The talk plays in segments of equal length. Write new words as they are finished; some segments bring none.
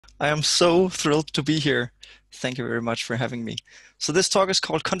I am so thrilled to be here. Thank you very much for having me. So this talk is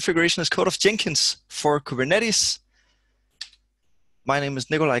called Configuration as Code of Jenkins for Kubernetes. My name is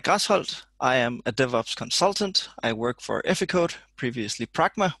Nicolaj Græsholt. I am a DevOps consultant. I work for Eficode, previously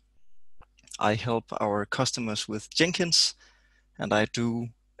Praqma. I help our customers with Jenkins, and I do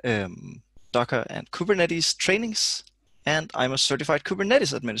Docker and Kubernetes trainings, and I'm a certified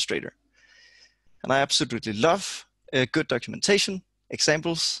Kubernetes administrator. And I absolutely love good documentation,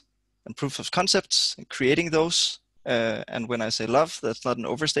 examples, and proofs of concepts, and creating those. And when I say love, that's not an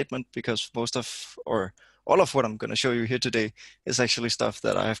overstatement, because most of, or all of what I'm going to show you here today is actually stuff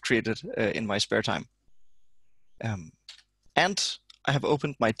that I have created in my spare time. And I have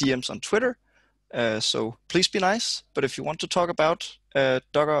opened my DMs on Twitter, so please be nice. But if you want to talk about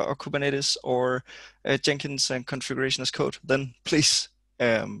Docker or Kubernetes or Jenkins and configuration as code, then please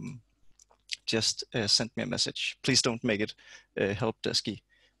just send me a message. Please don't make it help desky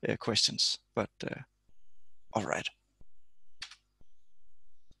questions, but all right.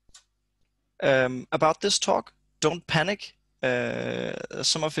 About this talk, don't panic.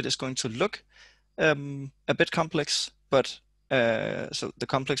 Some of it is going to look a bit complex, but so the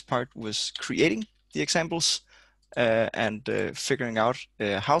complex part was creating the examples and figuring out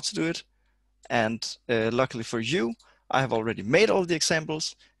how to do it. And luckily for you, I have already made all the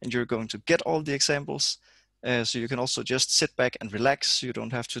examples, and you're going to get all the examples. So you can also just sit back and relax. You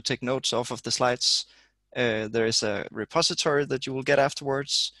don't have to take notes off of the slides. There is a repository that you will get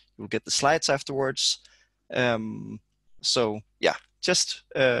afterwards. You'll get the slides afterwards. So yeah, just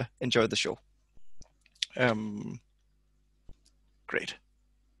enjoy the show. Great.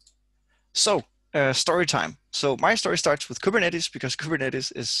 So story time. So my story starts with Kubernetes, because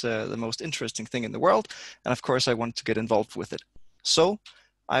Kubernetes is the most interesting thing in the world. And of course, I wanted to get involved with it. So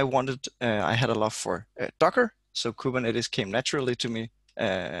I had a love for Docker. So Kubernetes came naturally to me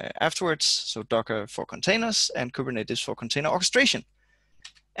afterwards. So Docker for containers and Kubernetes for container orchestration.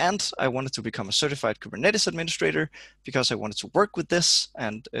 And I wanted to become a certified Kubernetes administrator because I wanted to work with this.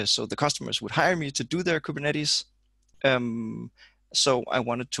 And so the customers would hire me to do their Kubernetes. So I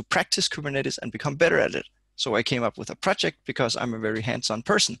wanted to practice Kubernetes and become better at it. So I came up with a project because I'm a very hands-on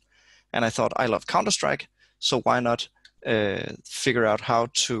person. And I thought, I love Counter-Strike, so why not figure out how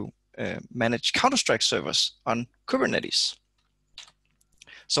to manage Counter-Strike servers on Kubernetes?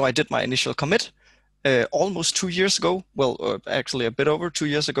 So I did my initial commit almost 2 years ago. Well, actually a bit over 2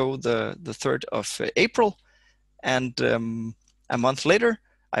 years ago, the 3rd of April. And a month later,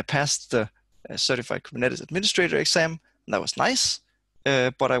 I passed the Certified Kubernetes Administrator exam. And that was nice,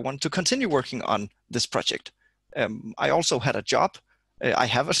 but I wanted to continue working on this project. I also had a job. I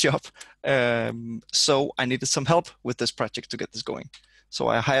have a job, so I needed some help with this project to get this going. So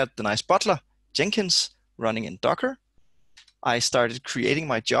I hired the nice butler, Jenkins, running in Docker. I started creating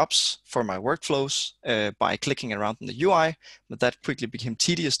my jobs for my workflows by clicking around in the UI, but that quickly became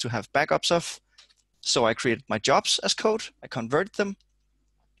tedious to have backups of. So I created my jobs as code, I converted them,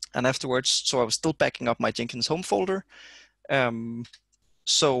 and afterwards, so I was still backing up my Jenkins home folder.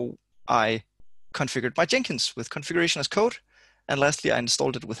 So I configured my Jenkins with configuration as code. And lastly, I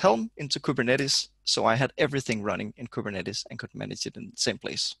installed it with Helm into Kubernetes. So I had everything running in Kubernetes and could manage it in the same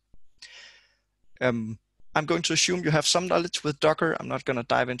place. I'm going to assume you have some knowledge with Docker. I'm not going to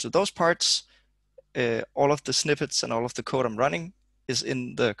dive into those parts. All of the snippets and all of the code I'm running is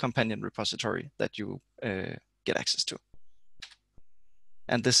in the companion repository that you get access to.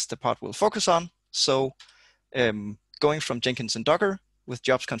 And this is the part we'll focus on. So going from Jenkins and Docker with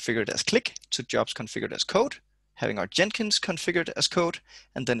jobs configured as click to jobs configured as code, having our Jenkins configured as code,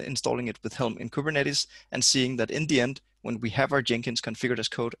 and then installing it with Helm in Kubernetes, and seeing that in the end, when we have our Jenkins configured as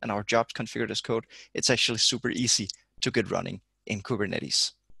code and our jobs configured as code, it's actually super easy to get running in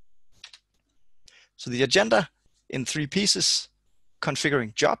Kubernetes. So the agenda in 3 pieces: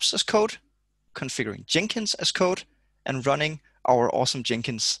 configuring jobs as code, configuring Jenkins as code, and running our awesome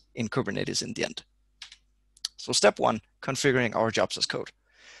Jenkins in Kubernetes in the end. So step 1, configuring our jobs as code.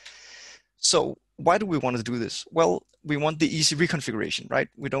 So why do we want to do this? Well, we want the easy reconfiguration, right?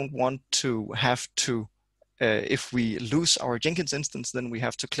 We don't want to have to, if we lose our Jenkins instance, then we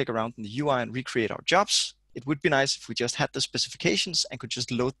have to click around in the UI and recreate our jobs. It would be nice if we just had the specifications and could just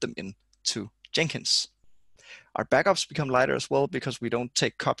load them into Jenkins. Our backups become lighter as well, because we don't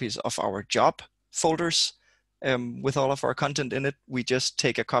take copies of our job folders with all of our content in it. We just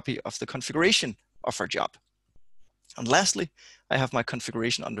take a copy of the configuration of our job. And lastly, I have my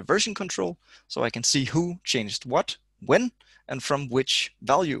configuration under version control, so I can see who changed what, when, and from which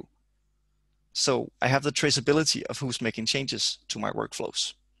value. So I have the traceability of who's making changes to my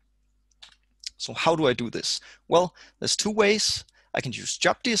workflows. So how do I do this? Well, there's 2 ways. I can use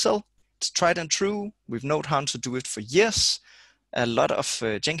JobDSL. It's tried and true. We've known how to do it for years. A lot of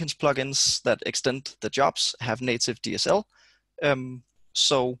Jenkins plugins that extend the jobs have native DSL.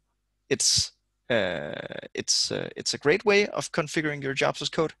 So it's a great way of configuring your jobs as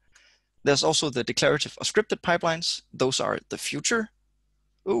code. There's also the declarative or scripted pipelines. Those are the future.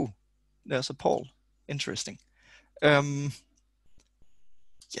 Ooh, there's a poll. Interesting.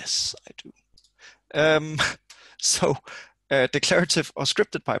 Yes, I do. So declarative or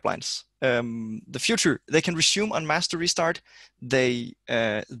scripted pipelines. The future, they can resume on master restart. The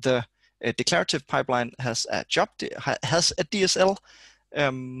declarative pipeline has a DSL,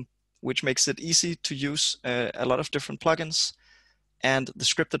 which makes it easy to use a lot of different plugins. And the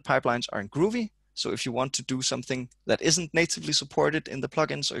scripted pipelines are in Groovy. So if you want to do something that isn't natively supported in the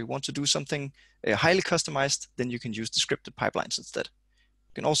plugins, or you want to do something highly customized, then you can use the scripted pipelines instead.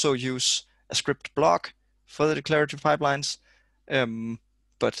 You can also use a script block for the declarative pipelines,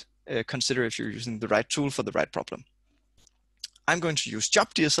 but consider if you're using the right tool for the right problem. I'm going to use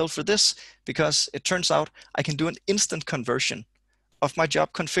JobDSL for this because it turns out I can do an instant conversion of my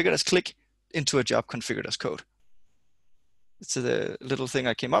job configured as click into a job configured as code. It's a little thing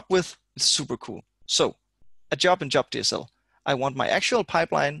I came up with. It's super cool. So a job in JobDSL. I want my actual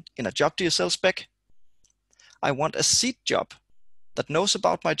pipeline in a JobDSL spec. I want a seed job that knows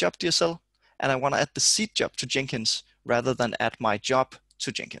about my JobDSL, and I want to add the seed job to Jenkins rather than add my job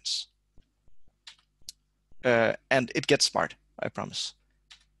to Jenkins. And it gets smart, I promise.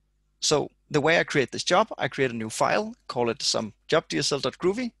 So the way I create this job, I create a new file, call it some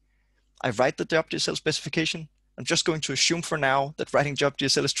jobdsl.groovy. I write the JobDSL specification. I'm just going to assume for now that writing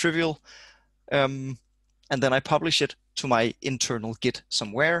JobDSL is trivial. And then I publish it to my internal Git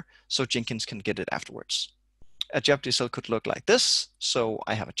somewhere so Jenkins can get it afterwards. A JobDSL could look like this. So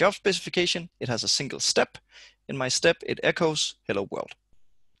I have a job specification. It has a single step. In my step, it echoes hello world.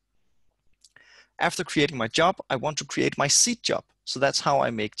 After creating my job, I want to create my seed job. So that's how I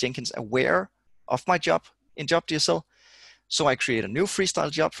make Jenkins aware of my job in JobDSL. So I create a new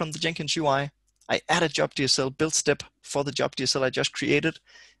freestyle job from the Jenkins UI. I add a JobDSL build step for the JobDSL I just created.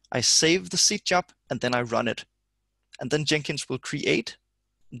 I save the seed job and then I run it. And then Jenkins will create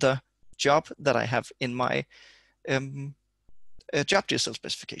the job that I have in my JobDSL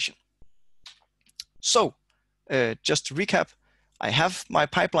specification. So just to recap, I have my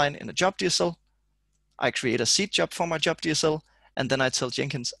pipeline in a JobDSL. I create a seed job for my JobDSL, and then I tell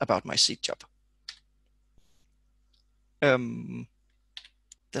Jenkins about my seed job.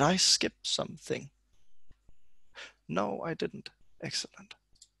 Did I skip something? No, I didn't. Excellent.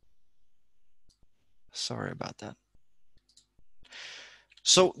 Sorry about that.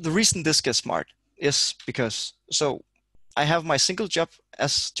 So the reason this gets smart is because, so I have my single job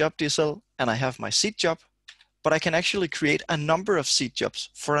as JobDSL and I have my seed job, but I can actually create a number of seed jobs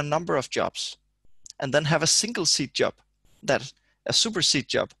for a number of jobs and then have a single seed job, a super seed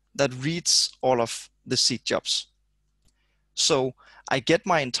job that reads all of the seed jobs. So I get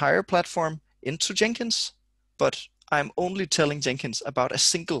my entire platform into Jenkins, but I'm only telling Jenkins about a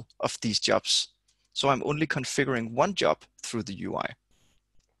single of these jobs. So I'm only configuring one job through the UI.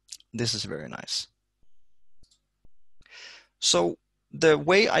 This is very nice. So the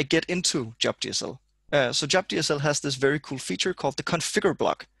way I get into JobDSL, so JobDSL has this very cool feature called the configure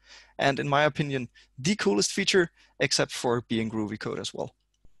block. And in my opinion, the coolest feature, except for being Groovy code as well.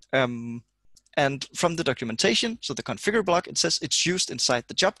 And from the documentation, so the configure block, it says it's used inside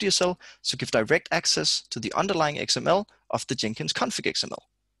the JobDSL to give direct access to the underlying XML of the Jenkins config XML.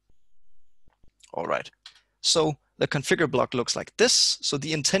 All right, so the configure block looks like this. So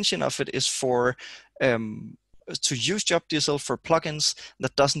the intention of it is for to use JobDSL for plugins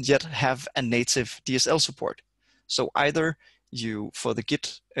that doesn't yet have a native DSL support. So either you, for the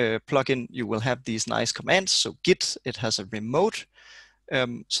Git plugin, you will have these nice commands. So Git, it has a remote.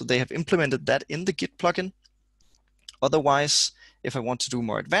 So they have implemented that in the Git plugin. Otherwise, if I want to do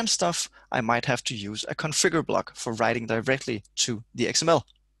more advanced stuff, I might have to use a configure block for writing directly to the XML.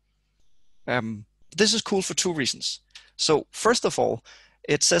 This is cool for two reasons. So first of all,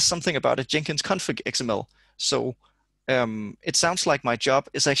 it says something about a Jenkins config XML. So it sounds like my job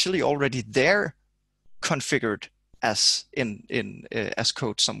is actually already there, configured as as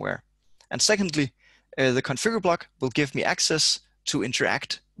code somewhere. And secondly, the configure block will give me access to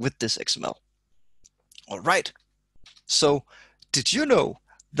interact with this XML. All right. So did you know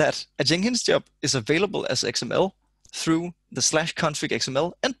that a Jenkins job is available as XML through the /config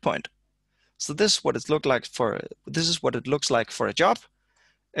XML endpoint? So this is what it looks like for a job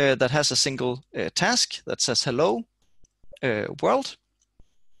that has a single task that says hello world.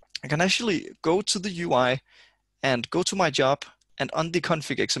 I can actually go to the UI and go to my job and on the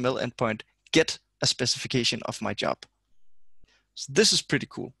config XML endpoint, get a specification of my job. So this is pretty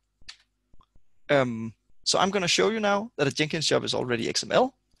cool. So I'm going to show you now that a Jenkins job is already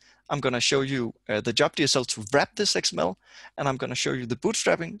XML. I'm going to show you the JobDSL to wrap this XML, and I'm going to show you the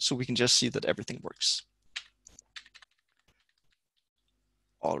bootstrapping so we can just see that everything works.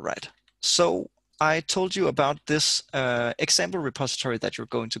 All right. So I told you about this example repository that you're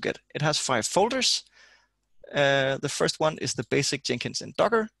going to get. It has 5 folders. The first one is the basic Jenkins in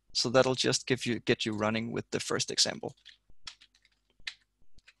Docker. So that'll just get you running with the first example.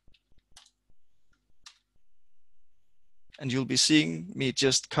 And you'll be seeing me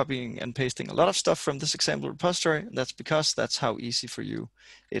just copying and pasting a lot of stuff from this example repository. And that's because that's how easy for you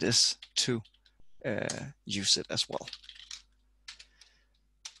it is to use it as well.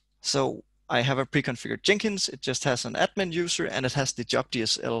 So I have a pre-configured Jenkins. It just has an admin user and it has the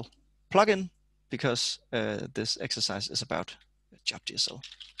JobDSL plugin because this exercise is about JobDSL.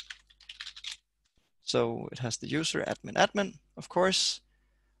 So it has the user admin, of course.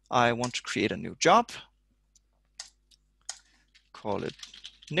 I want to create a new job. Call it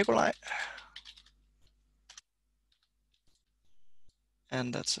Nicolaj.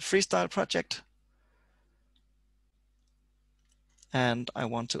 And that's a freestyle project. And I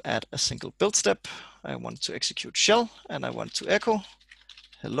want to add a single build step. I want to execute shell and I want to echo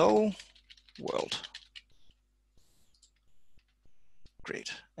hello world.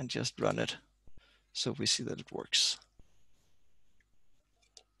 Great, and just run it so we see that it works.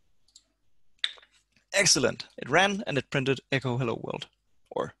 Excellent, it ran and it printed echo hello world,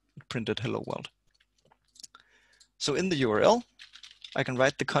 or it printed hello world. So in the URL, I can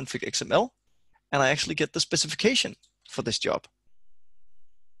write the config XML and I actually get the specification for this job.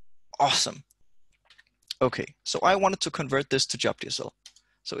 Awesome. Okay, so I wanted to convert this to JobDSL.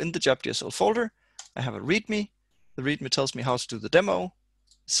 So in the JobDSL folder, I have a README. The README tells me how to do the demo. It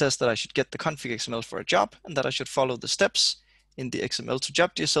says that I should get the config XML for a job and that I should follow the steps in the XML to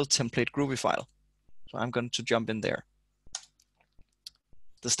JobDSL template Groovy file. So I'm going to jump in there.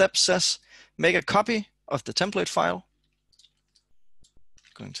 The step says, make a copy of the template file.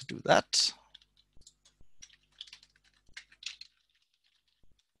 I'm going to do that.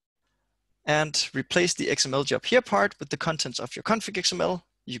 And replace the XML job here part with the contents of your config XML.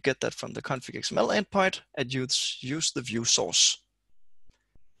 You get that from the config XML endpoint and use the view source.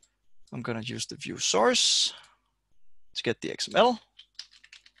 I'm going to use the view source to get the XML,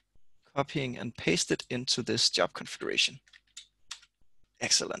 copying and paste it into this job configuration.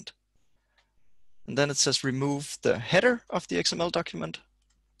 Excellent. And then it says remove the header of the XML document.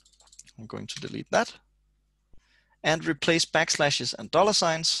 I'm going to delete that. And replace backslashes and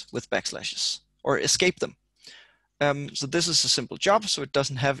 $signs with backslashes, or escape them. So this is a simple job, so it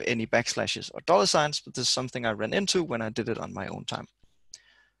doesn't have any backslashes or $signs, but this is something I ran into when I did it on my own time.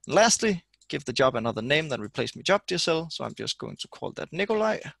 And lastly, give the job another name that replaced me JobDSL. So I'm just going to call that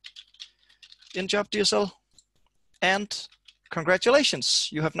Nicolaj in JobDSL. And congratulations,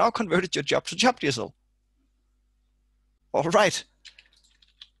 you have now converted your job to JobDSL. All right.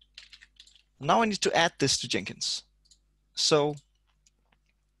 Now I need to add this to Jenkins. So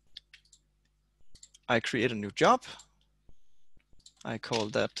I create a new job. I call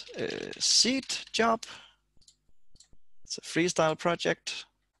that a seed job. It's a freestyle project.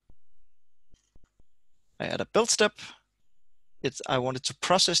 I add a build step. I wanted to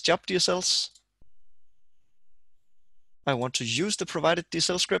process JobDSLs. I want to use the provided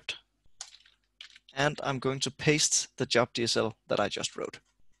DSL script. And I'm going to paste the JobDSL that I just wrote.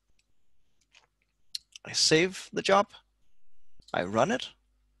 I save the job. I run it.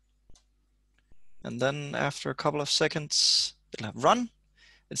 And then after a couple of seconds, it'll have run.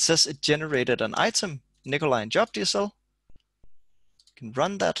 It says it generated an item, Nicolaj in JobDSL. You can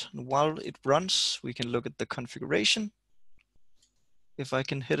run that. And while it runs, we can look at the configuration. If I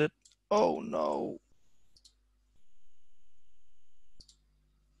can hit it. Oh no.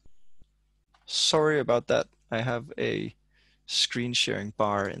 Sorry about that. I have a screen sharing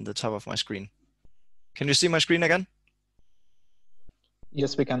bar in the top of my screen. Can you see my screen again?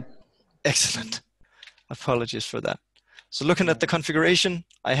 Yes, we can. Excellent. Apologies for that. So looking at the configuration,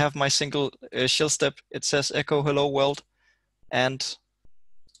 I have my single shell step. It says echo hello world. And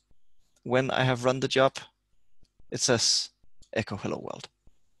when I have run the job, it says echo hello world.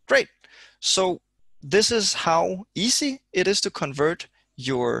 Great. So this is how easy it is to convert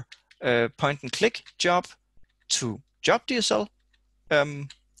your point and click job to JobDSL.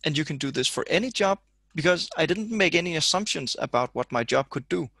 And you can do this for any job, because I didn't make any assumptions about what my job could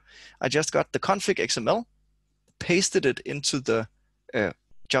do. I just got the config XML, pasted it into the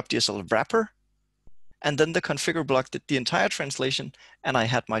JobDSL wrapper, and then the configure block did the entire translation, and I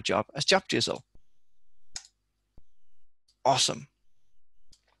had my job as JobDSL. Awesome.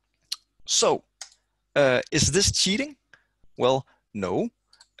 So, is this cheating? Well, no.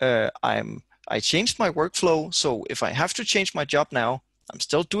 I changed my workflow, so if I have to change my job now, I'm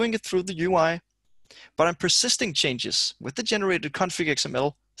still doing it through the UI, but I'm persisting changes with the generated config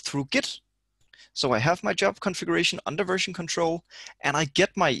XML through Git. So I have my job configuration under version control, and I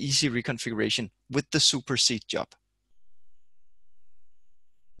get my easy reconfiguration with the supersede job.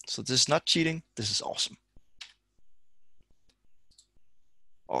 So this is not cheating, this is awesome.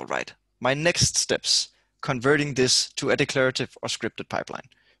 All right, my next steps, converting this to a declarative or scripted pipeline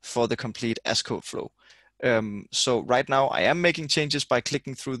for the complete as code flow. So right now I am making changes by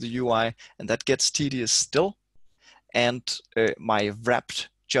clicking through the UI, and that gets tedious still. And my wrapped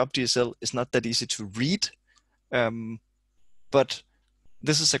JobDSL is not that easy to read, but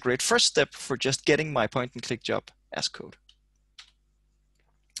this is a great first step for just getting my point and click job as code.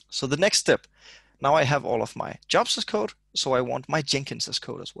 So the next step, now I have all of my jobs as code, so I want my Jenkins as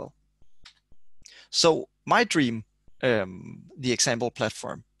code as well. So my dream, the example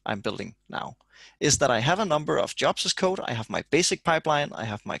platform I'm building now, is that I have a number of jobs as code. I have my basic pipeline, I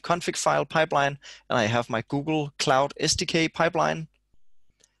have my config file pipeline, and I have my Google Cloud SDK pipeline.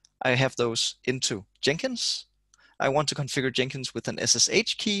 I have those into Jenkins. I want to configure Jenkins with an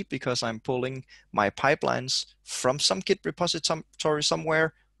SSH key because I'm pulling my pipelines from some Git repository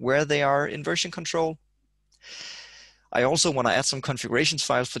somewhere where they are in version control. I also want to add some configurations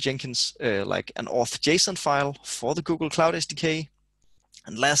files for Jenkins, like an auth JSON file for the Google Cloud SDK.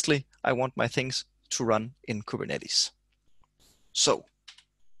 And lastly, I want my things to run in Kubernetes. So,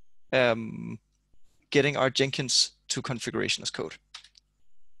 getting our Jenkins to configuration as code.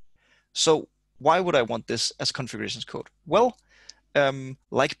 So why would I want this as configuration as code? Well,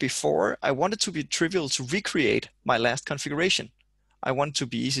 like before, I want it to be trivial to recreate my last configuration. I want it to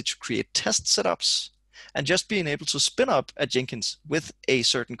be easy to create test setups, and just being able to spin up a Jenkins with a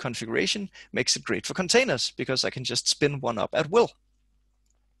certain configuration makes it great for containers because I can just spin one up at will.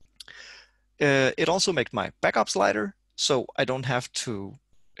 It also makes my backups lighter, so I don't have to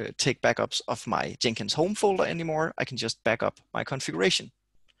take backups of my Jenkins home folder anymore. I can just back up my configuration.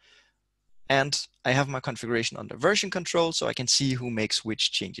 And I have my configuration under version control, so I can see who makes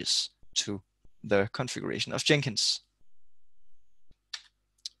which changes to the configuration of Jenkins.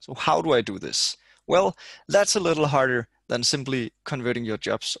 So how do I do this? Well, that's a little harder than simply converting your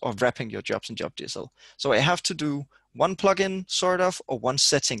jobs or wrapping your jobs in JobDSL. So I have to do one plugin sort of, or one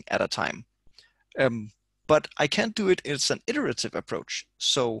setting at a time. But I can't do it, it's an iterative approach.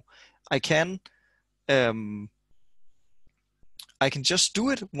 So I can just do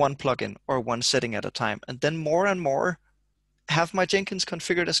it one plugin or one setting at a time, and then more and more have my Jenkins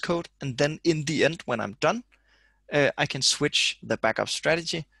configured as code. And then in the end, when I'm done, I can switch the backup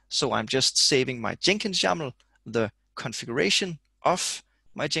strategy. So I'm just saving my Jenkins YAML, the configuration of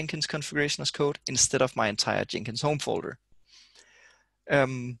my Jenkins configuration as code, instead of my entire Jenkins home folder.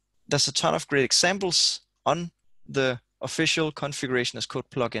 There's a ton of great examples on the official configuration as code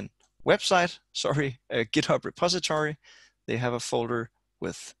plugin website, GitHub repository. They have a folder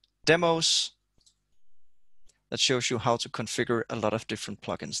with demos that shows you how to configure a lot of different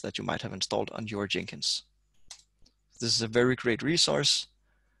plugins that you might have installed on your Jenkins. This is a very great resource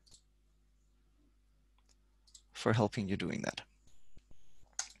for helping you doing that.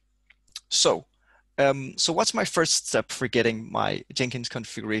 So what's my first step for getting my Jenkins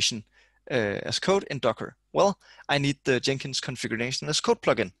configuration as code in Docker? Well, I need the Jenkins configuration as code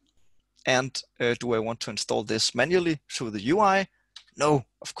plugin. And do I want to install this manually through the UI? No,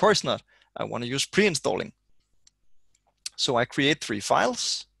 of course not. I want to use pre-installing. So I create 3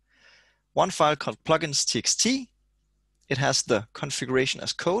 files. One file called plugins.txt. It has the configuration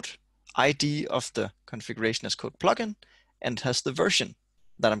as code, ID of the configuration as code plugin, and it has the version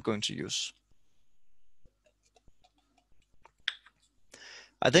that I'm going to use.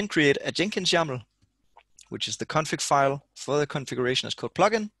 I then create a Jenkins YAML, which is the config file for the configuration as code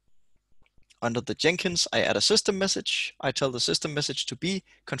plugin. Under the Jenkins, I add a system message. I tell the system message to be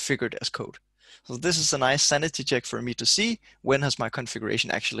configured as code. So this is a nice sanity check for me to see when has my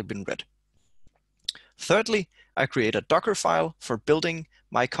configuration actually been read. Thirdly, I create a Docker file for building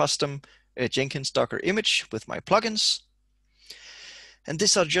my custom Jenkins Docker image with my plugins. And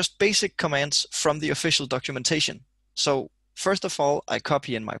these are just basic commands from the official documentation. So first of all, I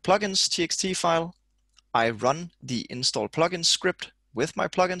copy in my plugins.txt file. I run the install plugins script with my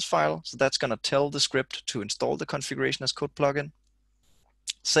plugins file. So that's going to tell the script to install the configuration as code plugin.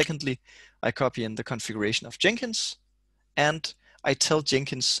 Secondly, I copy in the configuration of Jenkins, and I tell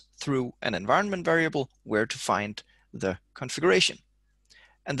Jenkins through an environment variable where to find the configuration.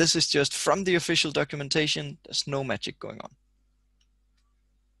 And this is just from the official documentation. There's no magic going on.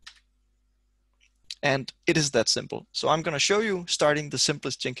 And it is that simple. So I'm going to show you starting the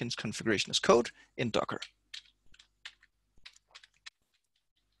simplest Jenkins configuration as code in Docker.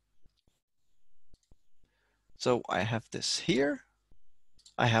 So I have this here.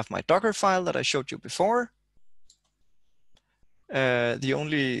 I have my Docker file that I showed you before. The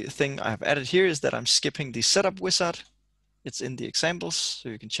only thing I have added here is that I'm skipping the setup wizard. It's in the examples, so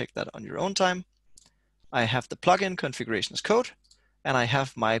you can check that on your own time. I have the plugin configuration as code, and I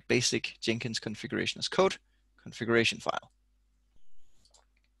have my basic Jenkins configuration as code configuration file.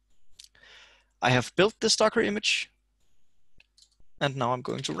 I have built this Docker image, and now I'm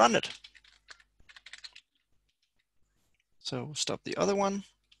going to run it. So stop the other one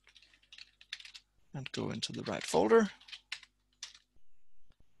and go into the right folder.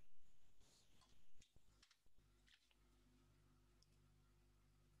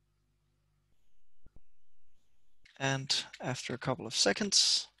 And after a couple of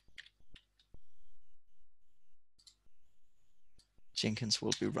seconds, Jenkins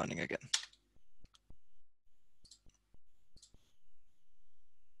will be running again.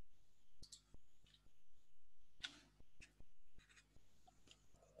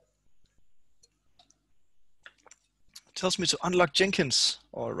 It tells me to unlock Jenkins.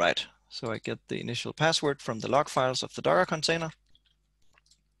 All right, so I get the initial password from the log files of the Docker container.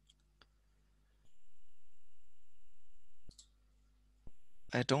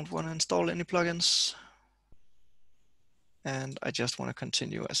 I don't want to install any plugins. And I just want to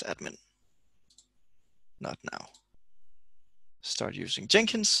continue as admin. Not now. Start using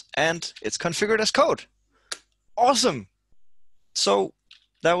Jenkins, and it's configured as code. Awesome. So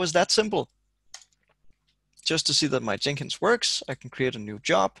that was that simple. Just to see that my Jenkins works, I can create a new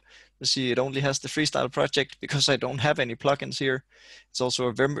job. You see, it only has the freestyle project because I don't have any plugins here. It's also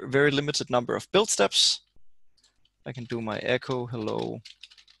a very, very limited number of build steps. I can do my echo hello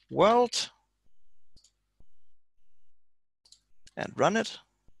world and run it.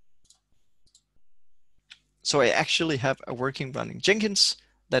 So I actually have a working running Jenkins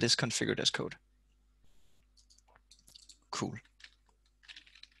that is configured as code. Cool.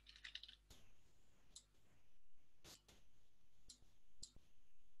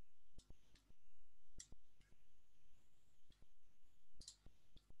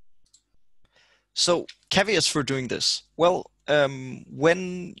 So caveats for doing this. Well,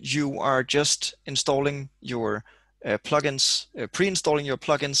 when you are just installing your plugins, pre-installing your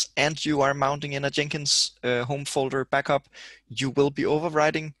plugins, and you are mounting in a Jenkins home folder backup, you will be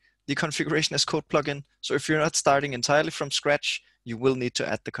overriding the configuration as code plugin. So if you're not starting entirely from scratch, you will need to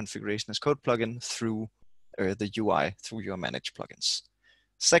add the configuration as code plugin through the UI, through your managed plugins.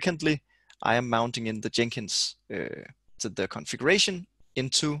 Secondly, I am mounting in the Jenkins to the configuration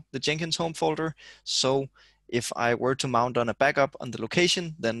into the Jenkins home folder. So if I were to mount on a backup on the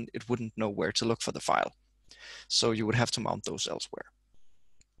location, then it wouldn't know where to look for the file. So you would have to mount those elsewhere.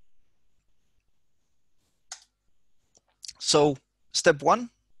 So step one,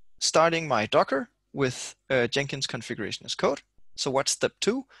 starting my Docker with Jenkins configuration as code. So what's step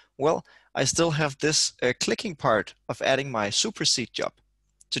two? Well, I still have this clicking part of adding my supersede job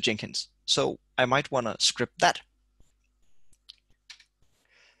to Jenkins. So I might want to script that.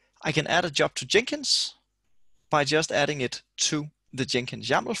 I can add a job to Jenkins by just adding it to the Jenkins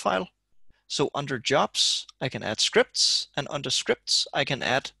YAML file. So under jobs, I can add scripts, and under scripts, I can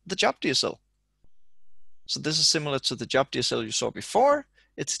add the JobDSL. So this is similar to the JobDSL you saw before.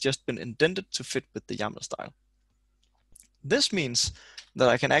 It's just been indented to fit with the YAML style. This means that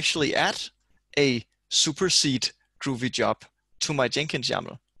I can actually add a supersede Groovy job to my Jenkins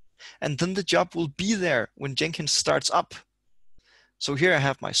YAML. And then the job will be there when Jenkins starts up. So here I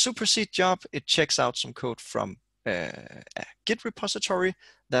have my supersede job. It checks out some code from a Git repository.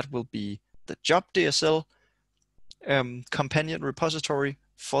 That will be the JobDSL companion repository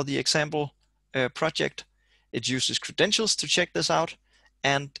for the example project. It uses credentials to check this out,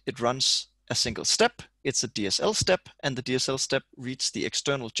 and it runs a single step. It's a DSL step, and the DSL step reads the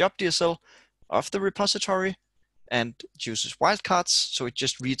external JobDSL of the repository and uses wildcards. So it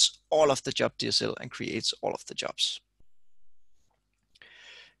just reads all of the JobDSL and creates all of the jobs.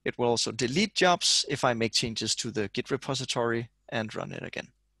 It will also delete jobs if I make changes to the Git repository and run it again.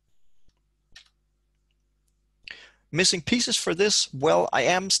 Missing pieces for this? Well, I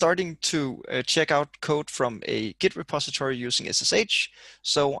am starting to check out code from a Git repository using SSH,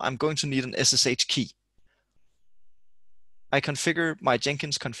 so I'm going to need an SSH key. I configure my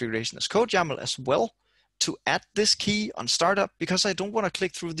Jenkins configuration as code YAML as well, to add this key on startup because I don't want to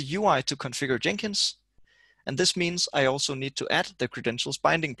click through the UI to configure Jenkins. And this means I also need to add the credentials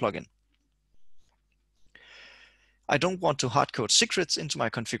binding plugin. I don't want to hardcode secrets into my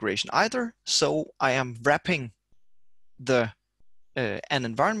configuration either, so I am wrapping the an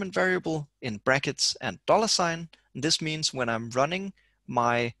environment variable in brackets and $sign. This means when I'm running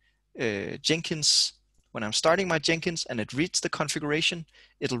my Jenkins, when I'm starting my Jenkins and it reads the configuration,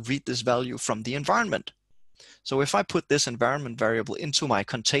 it'll read this value from the environment. So if I put this environment variable into my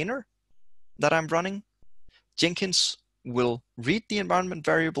container that I'm running, Jenkins will read the environment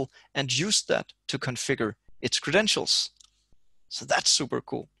variable and use that to configure its credentials. So that's super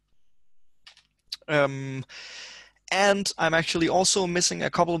cool. And I'm actually also missing a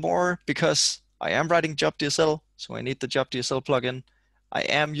couple more because I am writing JobDSL, so I need the JobDSL plugin. I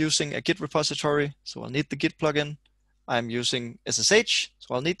am using a Git repository, so I'll need the Git plugin. I'm using SSH,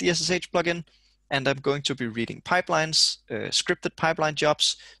 so I'll need the SSH plugin. And I'm going to be reading pipelines, scripted pipeline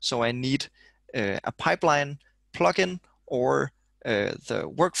jobs, so I need a pipeline plugin or the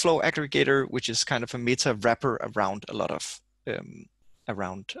workflow aggregator, which is kind of a meta wrapper around a lot of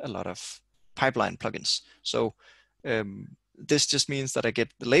pipeline plugins. So this just means that I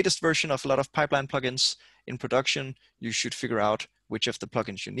get the latest version of a lot of pipeline plugins in production. You should figure out which of the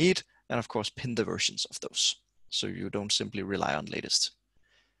plugins you need, and of course pin the versions of those, so you don't simply rely on latest.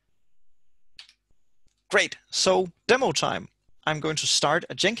 Great. So demo time. I'm going to start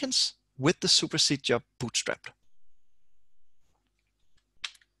a Jenkins with the supersede job bootstrapped.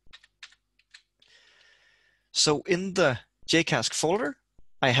 So in the JCasC folder,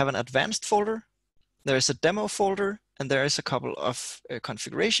 I have an advanced folder. There is a demo folder, and there is a couple of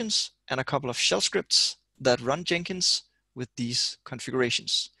configurations and a couple of shell scripts that run Jenkins with these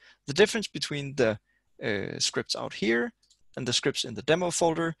configurations. The difference between the scripts out here and the scripts in the demo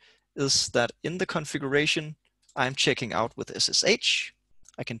folder is that in the configuration, I'm checking out with SSH.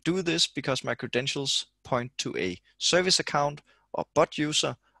 I can do this because my credentials point to a service account or bot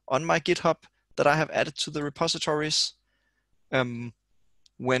user on my GitHub that I have added to the repositories.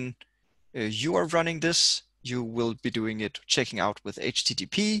 When you are running this, you will be doing it checking out with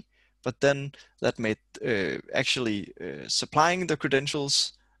HTTP, but then that made actually supplying the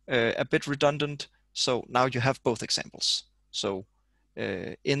credentials a bit redundant. So now you have both examples. So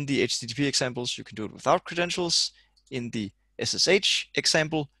in the HTTP examples, you can do it without credentials. In the SSH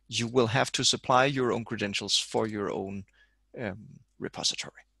example, you will have to supply your own credentials for your own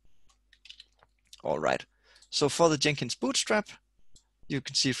repository. All right. So for the Jenkins Bootstrap, you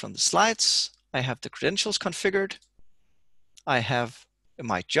can see from the slides, I have the credentials configured. I have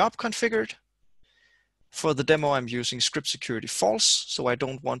my job configured. For the demo, I'm using script security false, so I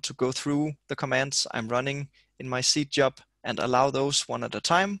don't want to go through the commands I'm running in my seed job and allow those one at a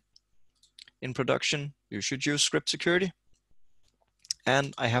time. In production, you should use script security.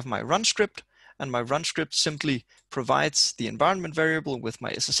 And I have my run script, and my run script simply provides the environment variable with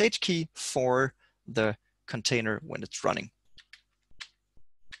my SSH key for the container when it's running.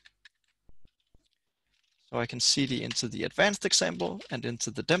 So I can cd into the advanced example and into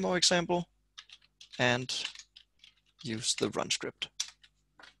the demo example and use the run script.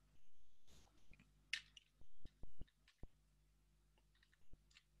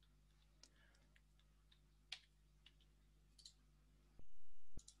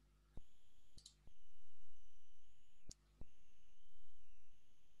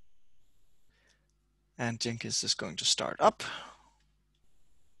 And Jenkins is going to start up.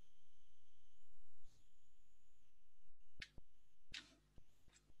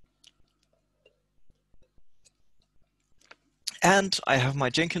 And I have my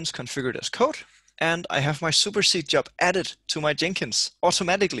Jenkins configured as code, and I have my supersede job added to my Jenkins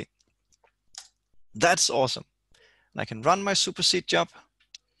automatically. That's awesome. And I can run my supersede job,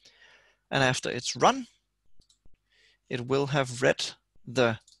 and after it's run, it will have read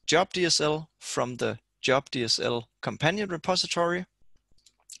the JobDSL from the JobDSL companion repository.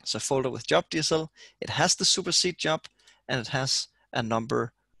 It's a folder with JobDSL. It has the supersede job, and it has a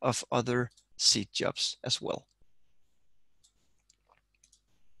number of other seed jobs as well.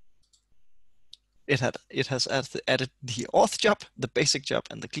 It has added the auth job, the basic job,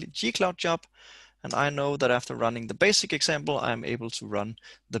 and the gcloud job. And I know that after running the basic example, I'm able to run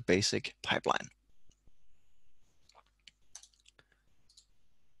the basic pipeline.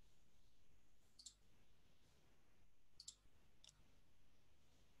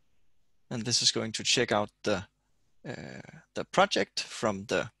 And this is going to check out the project from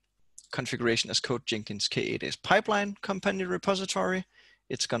the configuration as code Jenkins K8s pipeline companion repository.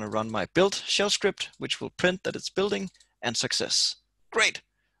 It's going to run my build shell script, which will print that it's building, and success. Great.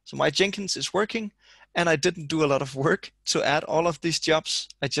 So my Jenkins is working, And I didn't do a lot of work to add all of these jobs.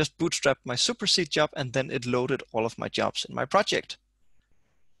 I just bootstrapped my superseed job, and then it loaded all of my jobs in my project.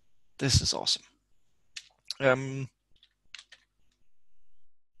 This is awesome.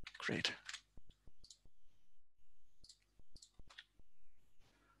 Great.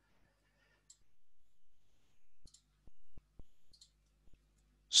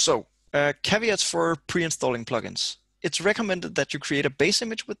 So, caveats for pre-installing plugins. It's recommended that you create a base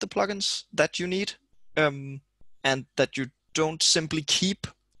image with the plugins that you need, and that you don't simply keep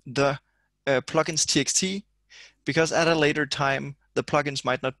the plugins txt, because at a later time, the plugins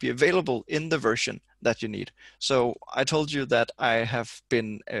might not be available in the version that you need. So I told you that I have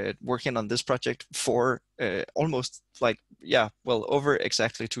been working on this project for almost over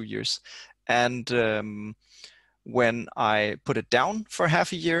exactly 2 years. And when I put it down for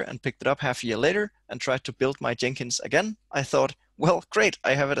half a year and picked it up half a year later and tried to build my Jenkins again, I thought, well, great,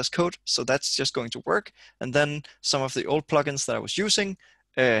 I have it as code, so that's just going to work. And then some of the old plugins that I was using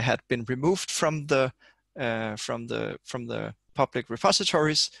had been removed from the public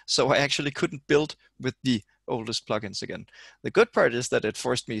repositories, so I actually couldn't build with the oldest plugins again. The good part is that it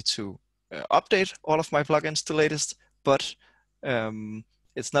forced me to update all of my plugins to latest, but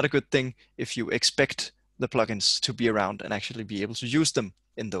it's not a good thing if you expect the plugins to be around and actually be able to use them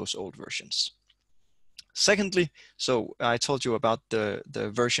in those old versions. Secondly, so I told you about the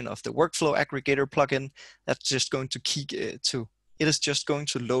version of the workflow aggregator plugin that's just going to it is just going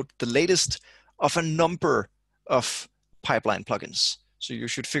to load the latest of a number of pipeline plugins. So you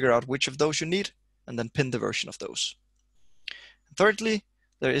should figure out which of those you need and then pin the version of those. Thirdly,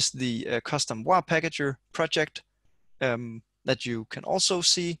 there is the custom WA packager project that you can also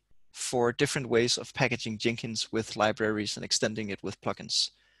see for different ways of packaging Jenkins with libraries and extending it with plugins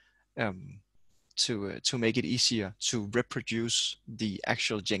to make it easier to reproduce the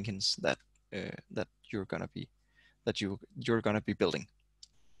actual Jenkins that you're gonna be building.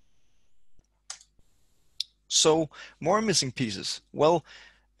 So more missing pieces. Well,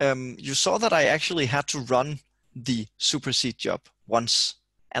 you saw that I actually had to run the supersede job once,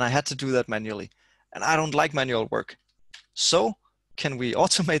 and I had to do that manually, and I don't like manual work. So can we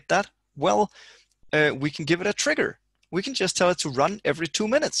automate that? Well, we can give it a trigger. We can just tell it to run every 2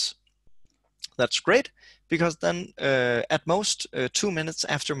 minutes. That's great, because then at most 2 minutes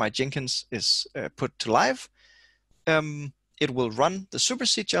after my Jenkins is put to live, it will run the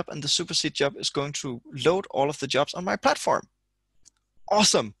supersede job, and the supersede job is going to load all of the jobs on my platform.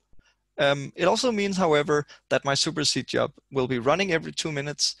 Awesome. It also means, however, that my supersede job will be running every 2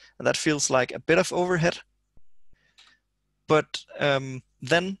 minutes, and that feels like a bit of overhead. But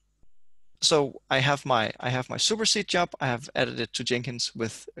so I have my supersede job. I have added it to Jenkins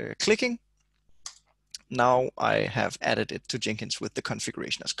with clicking. Now I have added it to Jenkins with the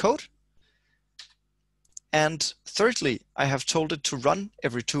configuration as code. And thirdly, I have told it to run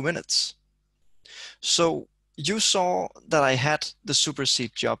every 2 minutes. So you saw that I had the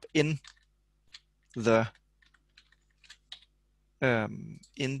supersede job in the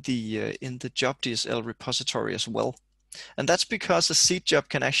JobDSL repository as well. And that's because a seed job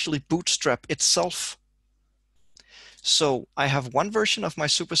can actually bootstrap itself. So I have one version of my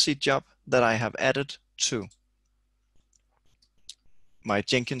supersede job that I have added to my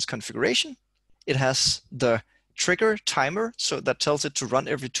Jenkins configuration. It has the trigger timer, so that tells it to run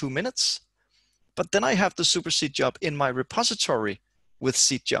every 2 minutes. But then I have the supersede job in my repository with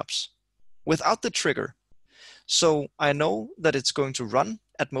seed jobs without the trigger. So I know that it's going to run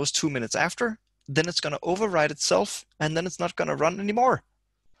at most 2 minutes after, then it's going to override itself, and then it's not going to run anymore.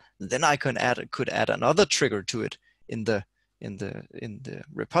 Then I could add another trigger to it in the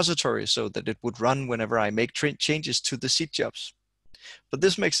repository so that it would run whenever I make changes to the seed jobs. But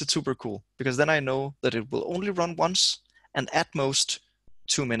this makes it super cool, because then I know that it will only run once, and at most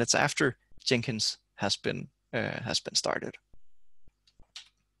 2 minutes after Jenkins has been started.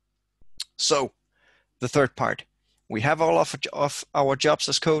 So the third part, we have all of our jobs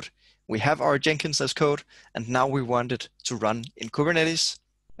as code, we have our Jenkins as code, and now we want it to run in Kubernetes,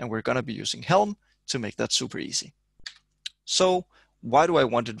 and we're going to be using Helm to make that super easy. So why do I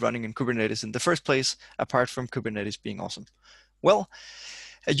want it running in Kubernetes in the first place, apart from Kubernetes being awesome? Well,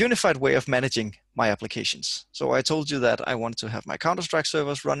 a unified way of managing my applications. So I told you that I wanted to have my Counter-Strike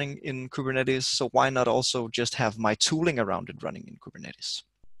servers running in Kubernetes, so why not also just have my tooling around it running in Kubernetes?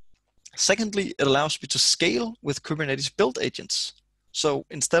 Secondly, it allows me to scale with Kubernetes build agents. So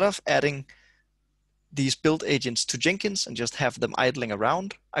instead of adding these build agents to Jenkins and just have them idling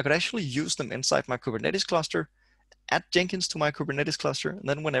around, I could actually use them inside my Kubernetes cluster, add Jenkins to my Kubernetes cluster, and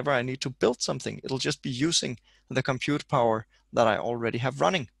then whenever I need to build something, it'll just be using the compute power that I already have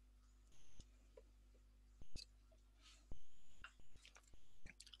running.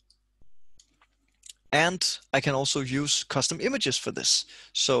 And I can also use custom images for this.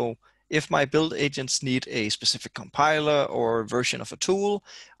 So if my build agents need a specific compiler or version of a tool,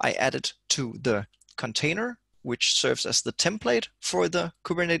 I add it to the container, which serves as the template for the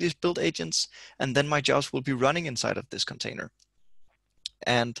Kubernetes build agents. And then my jobs will be running inside of this container.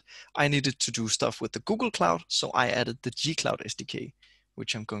 And I needed to do stuff with the Google Cloud, so I added the gCloud SDK,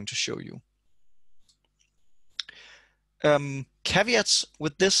 which I'm going to show you. Caveats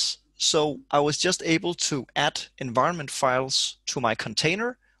with this. So I was just able to add environment files to my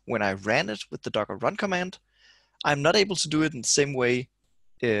container when I ran it with the Docker run command. I'm not able to do it in the same way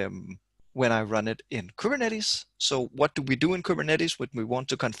when I run it in Kubernetes. So what do we do in Kubernetes when we want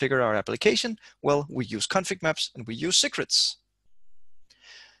to configure our application? Well, we use config maps and we use secrets.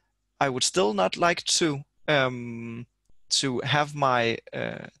 I would still not like to have my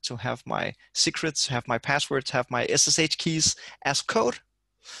secrets, have my passwords, have my SSH keys as code.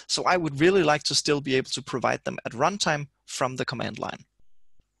 So I would really like to still be able to provide them at runtime from the command line.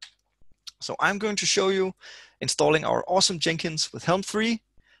 So I'm going to show you installing our awesome Jenkins with Helm3.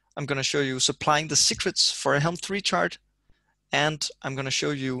 I'm going to show you supplying the secrets for a Helm3 chart, and I'm going to show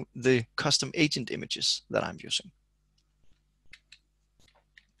you the custom agent images that I'm using.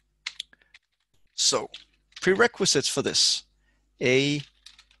 So prerequisites for this, a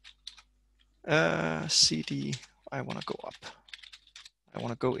cd, I want to go up. I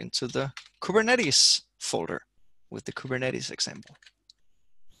want to go into the Kubernetes folder with the Kubernetes example.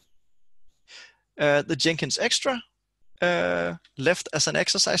 The Jenkins extra left as an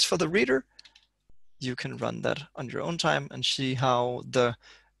exercise for the reader. You can run that on your own time and see how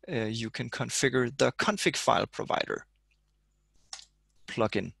you can configure the config file provider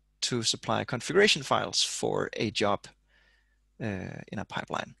plugin to supply configuration files for a job in a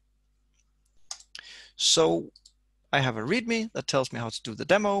pipeline. So I have a README that tells me how to do the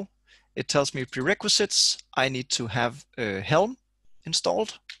demo. It tells me prerequisites. I need to have Helm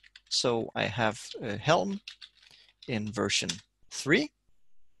installed. So I have Helm in version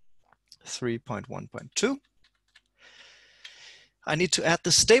 3.1.2. I need to add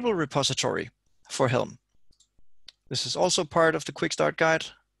the stable repository for Helm. This is also part of the quick start guide.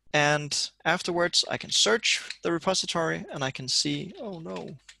 And afterwards, I can search the repository and I can see, oh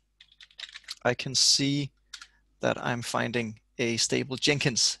no, I can see that I'm finding a stable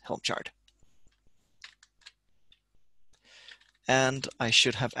Jenkins Helm chart. And I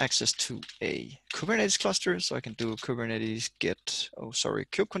should have access to a Kubernetes cluster, so I can do Kubernetes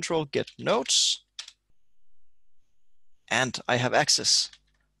kube control get nodes. And I have access.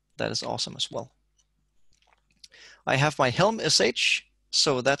 That is awesome as well. I have my Helm sh,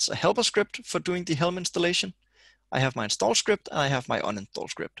 so that's a helper script for doing the Helm installation. I have my install script and I have my uninstall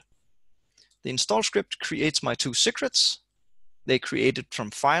script. The install script creates my two secrets. They created from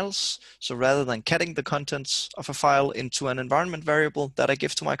files. So rather than getting the contents of a file into an environment variable that I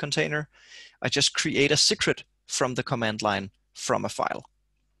give to my container, I just create a secret from the command line from a file.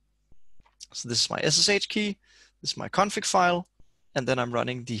 So this is my SSH key, this is my config file, and then I'm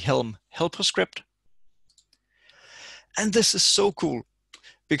running the Helm helper script. And this is so cool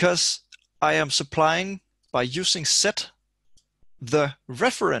because I am supplying, by using set, the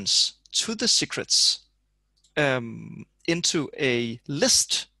reference to the secrets into a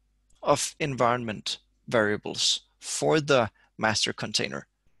list of environment variables for the master container,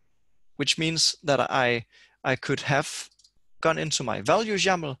 which means that I could have gone into my values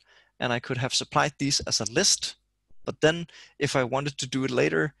YAML and I could have supplied these as a list. But then if I wanted to do it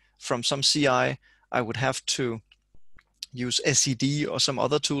later from some CI, I would have to use SED or some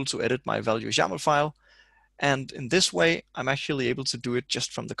other tool to edit my values YAML file. And in this way, I'm actually able to do it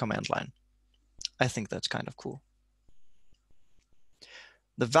just from the command line. I think that's kind of cool.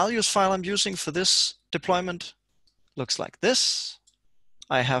 The values file I'm using for this deployment looks like this.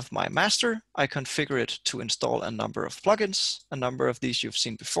 I have my master. I configure it to install a number of plugins. A number of these you've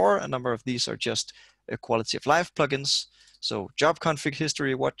seen before. A number of these are just quality of life plugins. So job config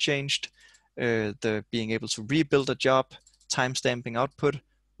history, what changed, the being able to rebuild a job, timestamping output,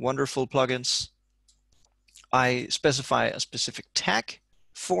 wonderful plugins. I specify a specific tag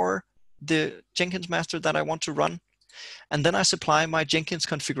for the Jenkins master that I want to run. And then I supply my Jenkins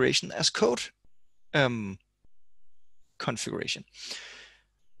configuration as code configuration.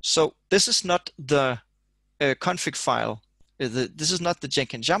 So this is not the config file. This is not the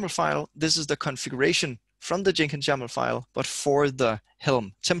Jenkins YAML file. This is the configuration from the Jenkins YAML file, but for the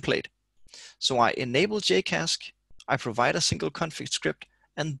Helm template. So I enable JCasC, I provide a single config script,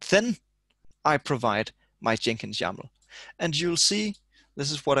 and then I provide my Jenkins YAML. And you'll see,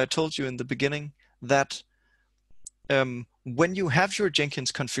 this is what I told you in the beginning, that when you have your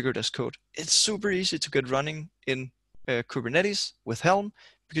Jenkins configured as code, it's super easy to get running in Kubernetes with Helm,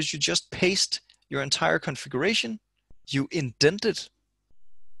 because you just paste your entire configuration, you indent it,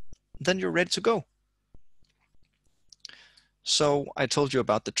 then you're ready to go. So I told you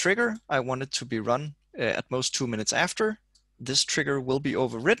about the trigger. I want it to be run at most 2 minutes after. This trigger will be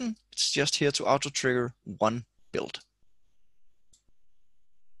overridden. It's just here to auto trigger one build.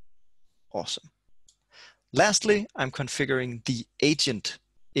 Awesome. Lastly, I'm configuring the agent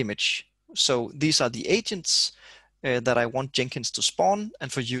image. So these are the agents that I want Jenkins to spawn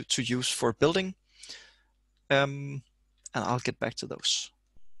and for you to use for building. And I'll get back to those.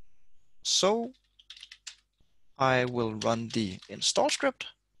 So I will run the install script.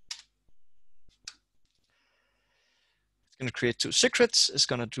 It's going to create 2 secrets. It's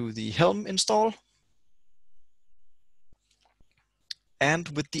going to do the Helm install. And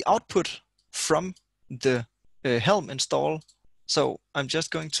with the output from the Helm install, so I'm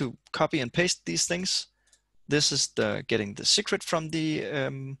just going to copy and paste these things. This is getting the secret from the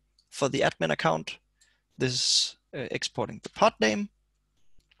for the admin account. This is exporting the pod name,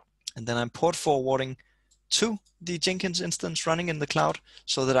 and then I'm port forwarding to the Jenkins instance running in the cloud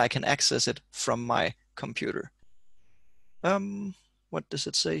so that I can access it from my computer. What does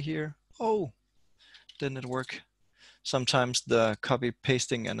it say here? Oh, didn't it work? Sometimes the copy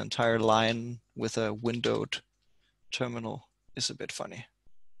pasting an entire line with a windowed terminal is a bit funny.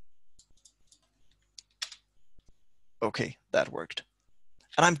 Okay, that worked.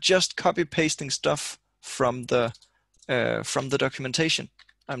 And I'm just copy pasting stuff from the documentation.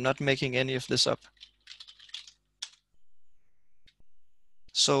 I'm not making any of this up.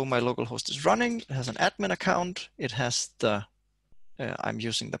 So my local host is running. It has an admin account. It has the I'm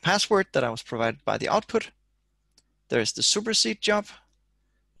using the password that I was provided by the output. There is the supersede job,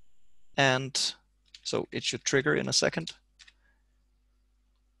 and so it should trigger in a second.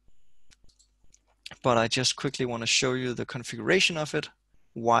 But I just quickly want to show you the configuration of it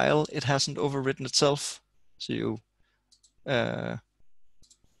while it hasn't overwritten itself. So you,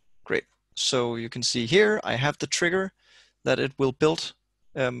 great. So you can see here, I have the trigger that it will build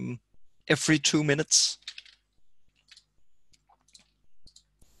every 2 minutes.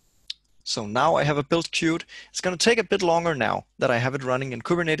 So now I have a build queued. It's going to take a bit longer now that I have it running in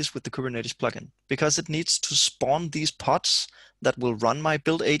Kubernetes with the Kubernetes plugin, because it needs to spawn these pods that will run my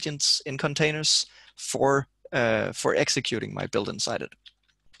build agents in containers for executing my build inside it.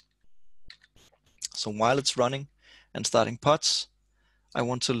 So while it's running and starting pods, I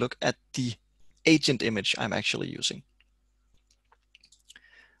want to look at the agent image I'm actually using.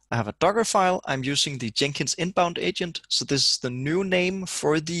 I have a Docker file. I'm using the Jenkins inbound agent. So this is the new name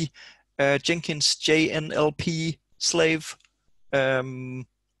for the Jenkins JNLP slave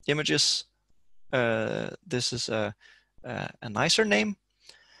images. This is a nicer name,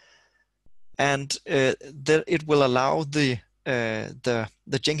 and it will allow the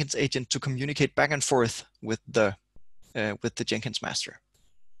Jenkins agent to communicate back and forth with the Jenkins master.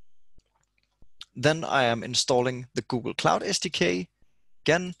 Then I am installing the Google Cloud SDK.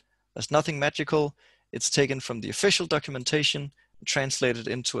 Again, there's nothing magical. It's taken from the official documentation, translated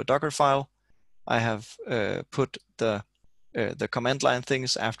into a Docker file. I have put the command line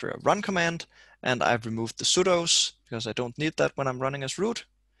things after a run command, and I've removed the sudos because I don't need that when I'm running as root.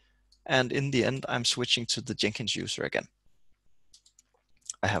 And in the end, I'm switching to the Jenkins user again.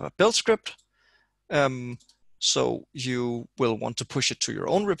 I have a build script. So you will want to push it to your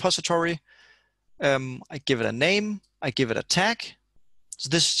own repository. I give it a name. I give it a tag. So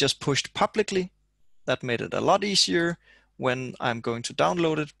this is just pushed publicly. That made it a lot easier when I'm going to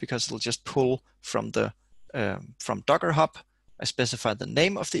download it, because it'll just pull from the from Docker Hub. I specify the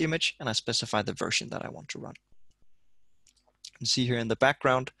name of the image and I specify the version that I want to run. You can see here in the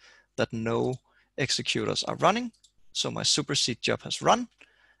background that no executors are running. So my supersede job has run,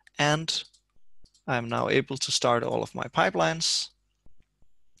 and I'm now able to start all of my pipelines.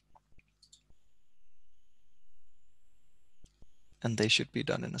 And they should be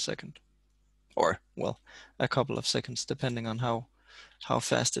done in a second. Or, well, a couple of seconds, depending on how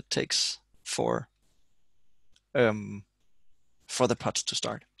fast it takes for the pods to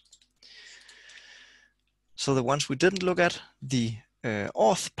start. So the ones we didn't look at, the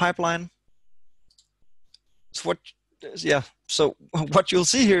auth pipeline. So what you'll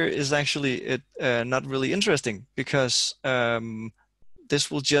see here is actually not really interesting, because this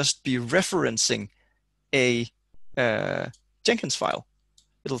will just be referencing a Jenkins file.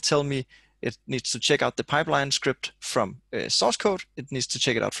 It'll tell me it needs to check out the pipeline script from source code. It needs to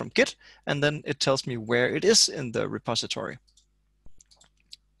check it out from Git, and then it tells me where it is in the repository.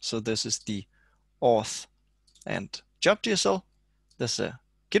 So this is the auth and JobDSL, there's a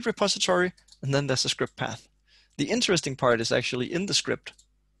Git repository, and then there's a script path. The interesting part is actually in the script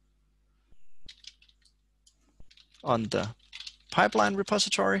on the pipeline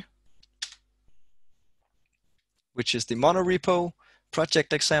repository, which is the monorepo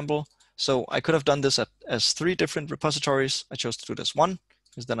project example. So I could have done this as 3 different repositories. I chose to do this one,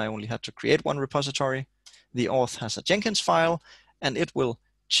 because then I only had to create one repository. The auth has a Jenkins file, and it will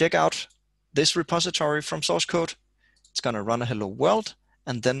check out this repository from source code. It's going to run a hello world,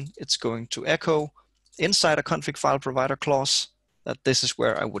 and then it's going to echo inside a config file provider clause that this is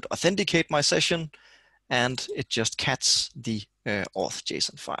where I would authenticate my session, and it just cats the auth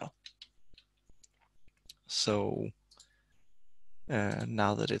JSON file. So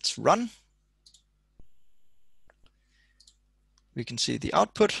now that it's run, we can see the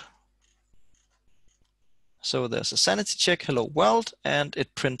output. So there's a sanity check, hello world, and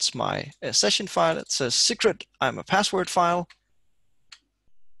it prints my session file. It says secret, I'm a password file.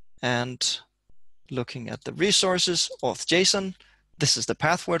 And looking at the resources, auth JSON, this is the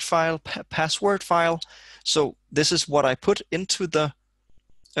password file. So this is what I put into the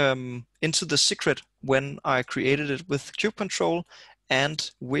secret when I created it with kubectl, and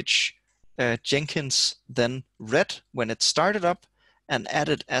which Jenkins then read when it started up and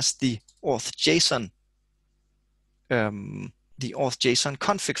added as the auth JSON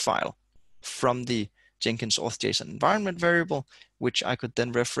config file from the Jenkins auth JSON environment variable, which I could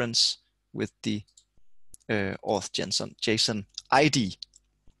then reference with the auth JSON ID.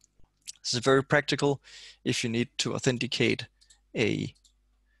 This is very practical if you need to authenticate a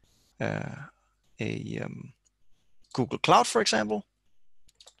Google Cloud, for example.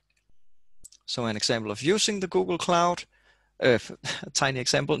 So an example of using the Google Cloud, a tiny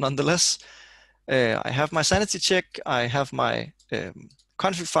example nonetheless. I have my sanity check, I have my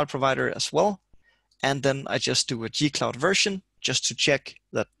config file provider as well, and then I just do a gcloud version just to check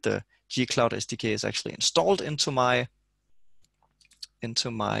that the gcloud SDK is actually installed into my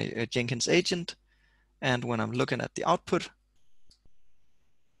Jenkins agent. And when I'm looking at the output,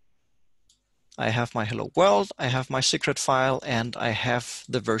 I have my hello world, I have my secret file, and I have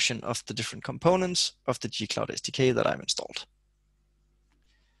the version of the different components of the gcloud SDK that I've installed.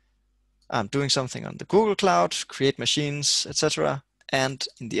 I'm doing something on the Google Cloud, create machines, etc. And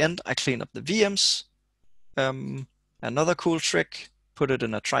in the end, I clean up the VMs. Another cool trick, put it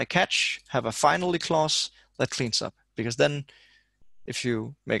in a try catch, have a finally clause that cleans up, because then if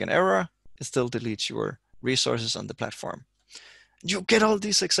you make an error, it still deletes your resources on the platform. You get all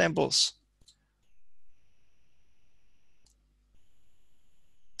these examples.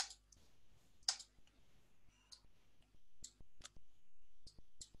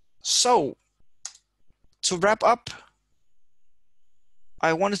 So to wrap up,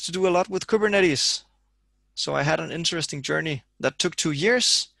 I wanted to do a lot with Kubernetes. So I had an interesting journey that took 2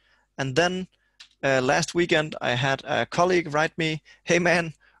 years. And then last weekend, I had a colleague write me, hey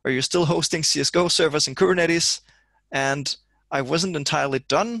man, are you still hosting CSGO servers in Kubernetes? And I wasn't entirely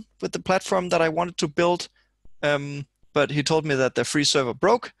done with the platform that I wanted to build, but he told me that the free server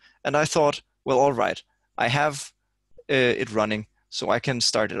broke. And I thought, well, all right, I have it running, so I can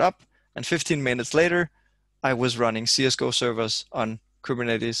start it up. And 15 minutes later, I was running CSGO servers on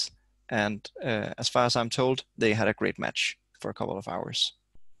Kubernetes. And as far as I'm told, they had a great match for a couple of hours.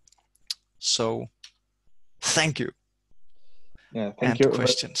 So thank you. Yeah, thank you.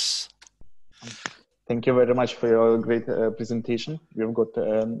 Questions. Thank you very much for your great presentation. We've got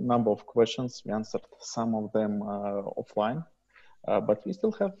a number of questions. We answered some of them offline, but we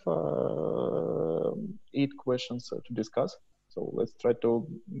still have 8 questions to discuss. So let's try to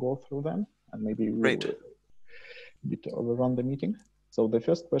go through them, and maybe we'll a bit overrun the meeting. So the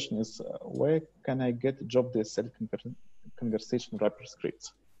first question is, where can I get JobDSL conversation wrapper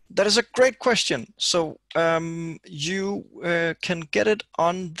scripts? That is a great question. So you can get it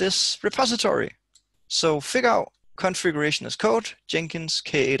on this repository. So figure out configuration as code, Jenkins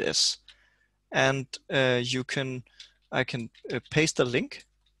K8s. And I can paste the link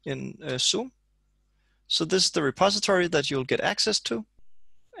in Zoom. So this is the repository that you'll get access to.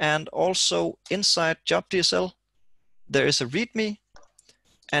 And also inside JobDSL, there is a README,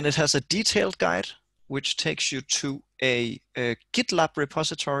 and it has a detailed guide, which takes you to a GitLab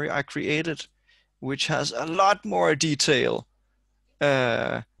repository I created, which has a lot more detail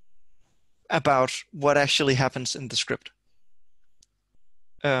about what actually happens in the script.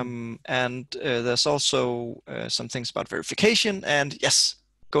 And there's also some things about verification, and yes,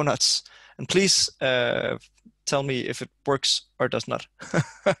 go nuts. And please tell me if it works or does not.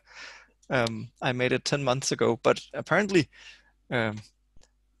 I made it 10 months ago, but apparently, yeah,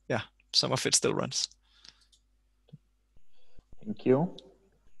 some of it still runs. Thank you.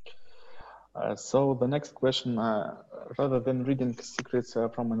 So the next question, rather than reading secrets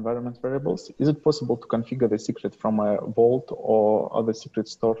from environment variables, is it possible to configure the secret from a vault or other secret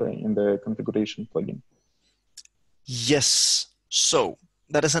store in the configuration plugin? Yes. So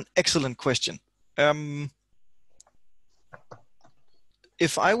that is an excellent question.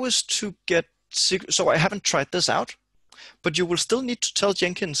 If I was to get so I haven't tried this out, but you will still need to tell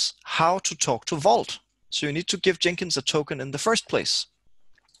Jenkins how to talk to Vault. So you need to give Jenkins a token in the first place,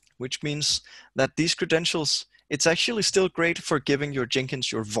 which means that these credentials, it's actually still great for giving your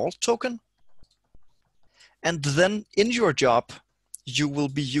Jenkins your Vault token. And then in your job, you will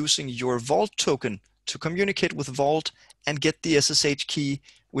be using your Vault token to communicate with Vault and get the SSH key,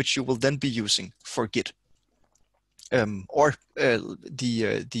 which you will then be using for Git. Or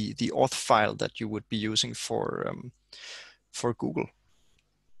the auth file that you would be using for Google.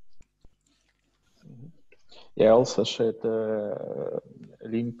 Yeah, I also shared a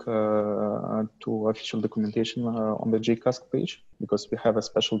link to official documentation on the JCasC page, because we have a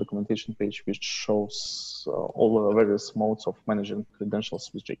special documentation page which shows all the various modes of managing credentials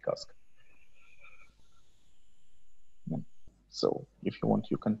with JCasC. Yeah. So if you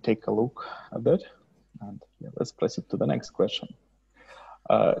want, you can take a look at that. And yeah, let's proceed to the next question.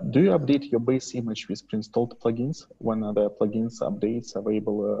 Do you update your base image with pre-installed plugins when the plugins updates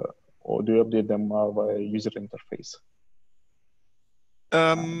available, or do you update them via user interface?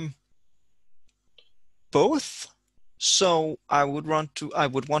 Both. So I would want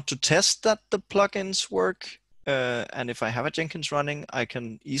to test that the plugins work, and if I have a Jenkins running, I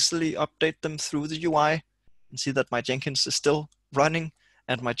can easily update them through the UI and see that my Jenkins is still running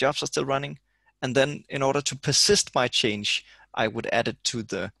and my jobs are still running. And then in order to persist my change, I would add it to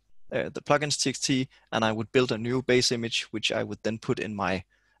the plugins txt, and I would build a new base image, which I would then put in my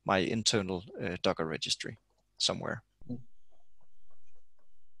internal Docker registry somewhere.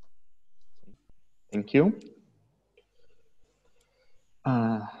 Thank you.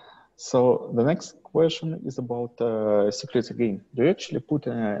 So the next question is about secrets again. Do you actually put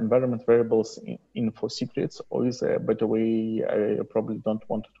environment variables in for secrets, or is there a better way? I probably don't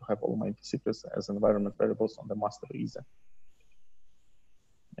want to have all my secrets as environment variables on the master either.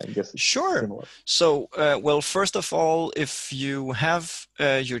 I guess it's sure. Similar. So, well, first of all, if you have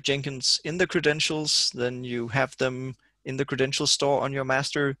your Jenkins in the credentials, then you have them in the credential store on your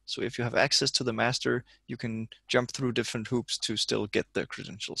master. So if you have access to the master, you can jump through different hoops to still get the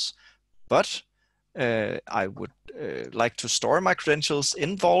credentials. But I would like to store my credentials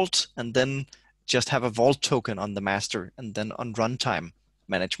in Vault and then just have a Vault token on the master, and then on runtime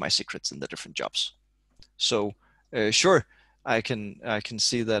manage my secrets in the different jobs. So sure, I can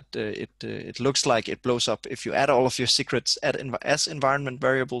see that it looks like it blows up if you add all of your secrets as environment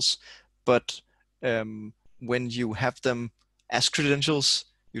variables, but when you have them as credentials,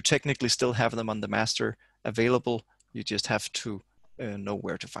 you technically still have them on the master available. You just have to know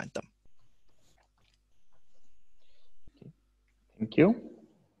where to find them. Thank you.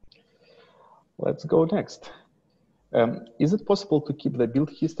 Let's go next. Is it possible to keep the build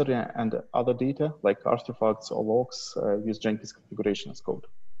history and other data like artifacts or logs with Jenkins configuration as code?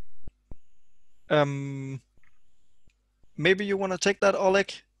 Maybe you want to take that,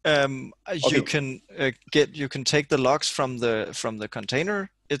 Oleg. Okay. You can take the logs from the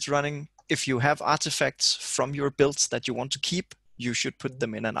container it's running. If you have artifacts from your builds that you want to keep, you should put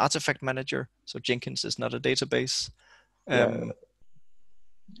them in an artifact manager. So Jenkins is not a database.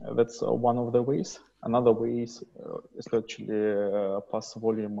 That's one of the ways. Another way is to actually pass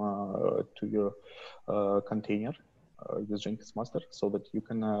volume to your container with Jenkins master, so that you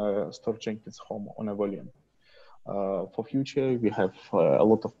can store Jenkins home on a volume. For future, we have a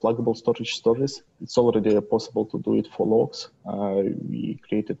lot of pluggable storage stories. It's already possible to do it for logs. We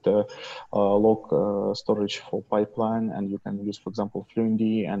created a log storage for pipeline, and you can use, for example,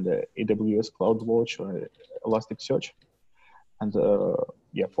 Fluentd and AWS CloudWatch or Elasticsearch. And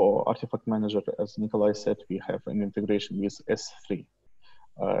yeah, for artifact manager, as Nicolaj said, we have an integration with S3.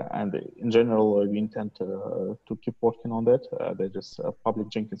 And in general, we intend to keep working on that. There is a public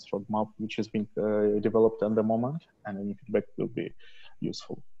Jenkins roadmap which is being developed at the moment, and any feedback will be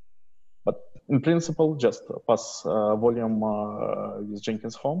useful. But in principle, just pass volume with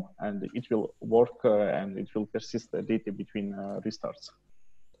Jenkins home, and it will work, and it will persist the data between restarts.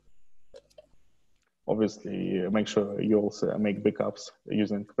 Obviously, make sure you also make backups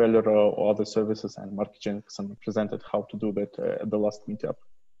using Queller or other services, and Mark Jenkins presented how to do that at the last meetup.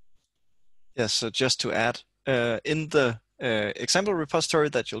 Yes, so just to add, in the example repository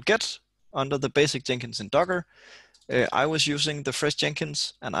that you'll get under the basic Jenkins in Docker, I was using the fresh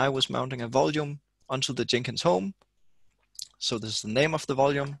Jenkins, and I was mounting a volume onto the Jenkins home. So this is the name of the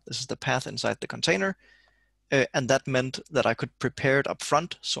volume. This is the path inside the container. And that meant that I could prepare it up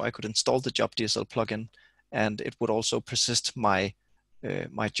front, so I could install the JobDSL plugin, and it would also persist my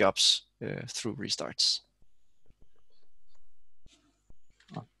my jobs through restarts.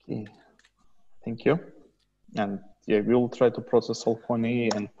 Okay, thank you. And yeah, we'll try to process all Q&A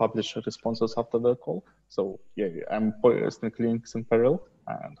and publish responses after the call. So yeah, I'm posting links in parallel,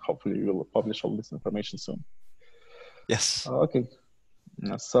 and hopefully we'll publish all this information soon. Yes. Okay.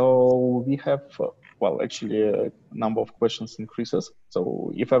 So we have, well, actually a number of questions increases.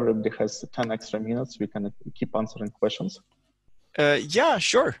 So if everybody has 10 extra minutes, we can keep answering questions. Yeah,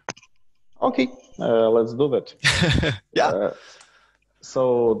 sure. Okay, let's do that. Yeah.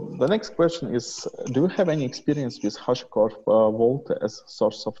 So the next question is, do you have any experience with HashiCorp Vault as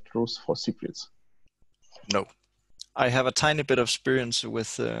source of truth for secrets? No. I have a tiny bit of experience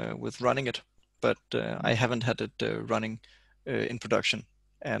with running it, but I haven't had it running in production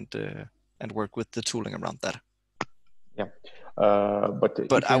and work with the tooling around that. Yeah,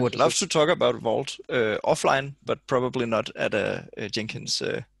 but I would love to talk about Vault offline, but probably not at a Jenkins.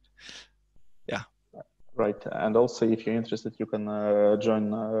 Yeah. Right, and also if you're interested, you can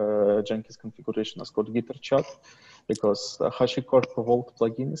join Jenkins configuration as code Gitter chat, because HashiCorp Vault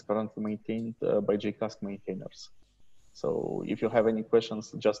plugin is currently maintained by JCasC maintainers. So if you have any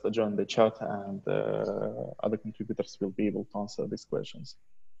questions, just join the chat, and other contributors will be able to answer these questions.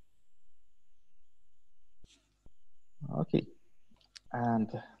 Okay, and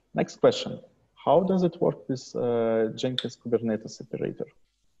next question. How does it work with Jenkins Kubernetes separator?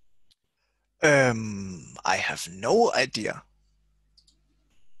 I have no idea.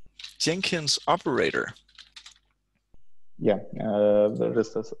 Jenkins operator. Yeah, there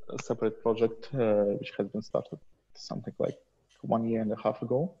is a separate project which has been started something like 1.5 years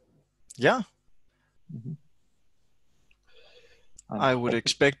ago. Yeah. Mm-hmm. I would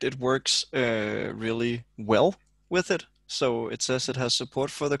expect it works really well with it. So it says it has support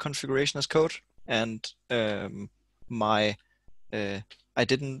for the configuration as code, and I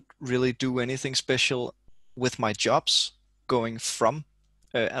didn't really do anything special with my jobs going from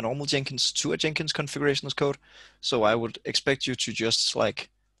a normal Jenkins to a Jenkins configuration as code. So I would expect you to just like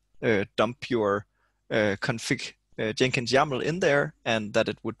dump your config Jenkins YAML in there, and that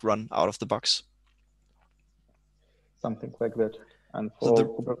it would run out of the box. Something like that. And for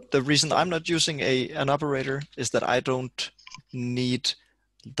so the reason I'm not using an operator is that I don't need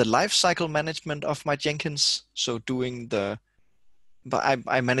the lifecycle management of my Jenkins. So doing but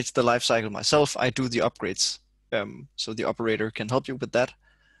I manage the lifecycle myself. I do the upgrades. So the operator can help you with that.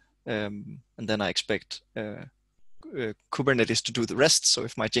 And then I expect Kubernetes to do the rest. So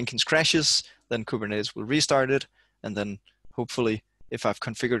if my Jenkins crashes, then Kubernetes will restart it. And then hopefully, if I've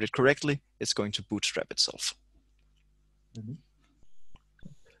configured it correctly, it's going to bootstrap itself. Mm-hmm.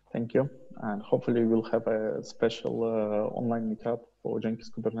 Thank you. And hopefully we'll have a special online meetup for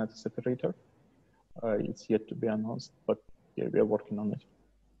Jenkins Kubernetes separator. It's yet to be announced, but yeah, we are working on it.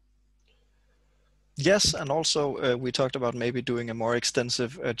 Yes, and also we talked about maybe doing a more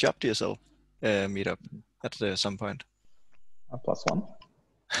extensive JobDSL meetup at some point. +1.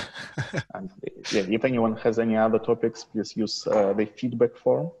 And yeah, if anyone has any other topics, please use the feedback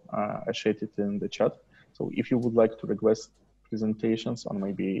form. I shared it in the chat. So if you would like to request presentations, or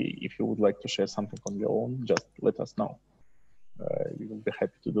maybe if you would like to share something on your own, just let us know. We will be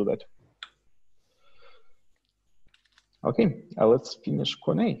happy to do that. Okay, let's finish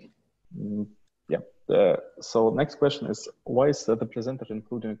Q&A. Yeah. So next question is, why is the presenter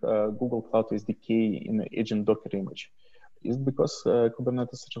including Google Cloud SDK in the agent Docker image? Is it because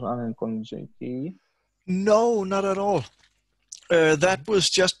Kubernetes is running on JKE? No, not at all. That was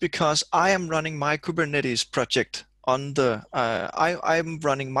just because I am running my Kubernetes project on the, I'm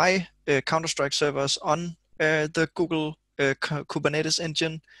running my Counter-Strike servers on the Google Kubernetes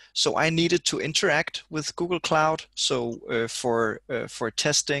engine. So I needed to interact with Google Cloud. So for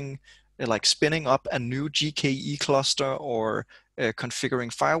testing, like spinning up a new GKE cluster or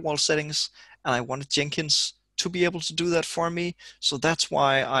configuring firewall settings, and I wanted Jenkins to be able to do that for me. So that's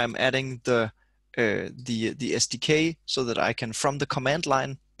why I'm adding the SDK, so that I can, from the command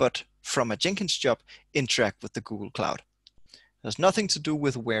line, but from a Jenkins job, interact with the Google Cloud. It has nothing to do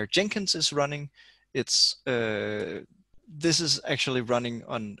with where Jenkins is running. It's this is actually running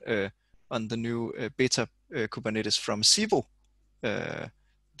on the new beta Kubernetes from Civo,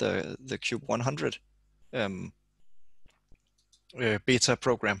 the Cube 100 beta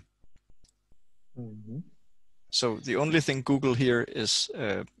program. Mm-hmm. So the only thing Google here is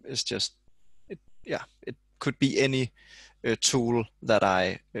just, it could be any tool that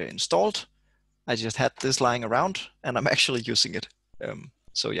I installed, I just had this lying around and I'm actually using it.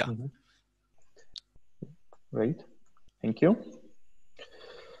 So yeah. Great, thank you.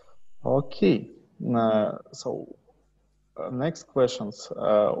 Okay, so next questions.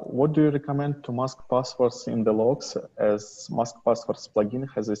 What do you recommend to mask passwords in the logs, as mask passwords plugin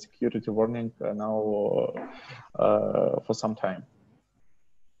has a security warning now for some time?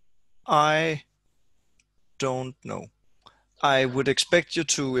 I don't know. I would expect you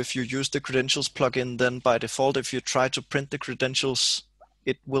to, if you use the credentials plugin, then by default, if you try to print the credentials,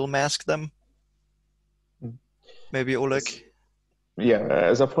 it will mask them. Maybe Oleg? Yeah,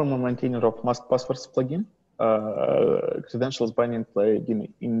 as a former maintainer of mask passwords plugin, credentials binding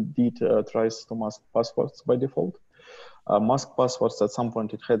plugin indeed tries to mask passwords by default. Mask passwords, at some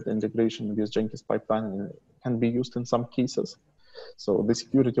point, it had integration with Jenkins pipeline and can be used in some cases. So the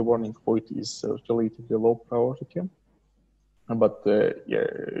security warning for it is relatively low priority. But yeah,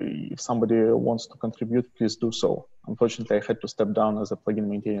 if somebody wants to contribute, please do so. Unfortunately, I had to step down as a plugin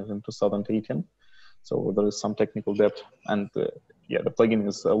maintainer in 2018. So there is some technical debt, and yeah, the plugin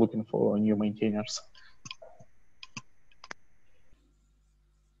is looking for new maintainers.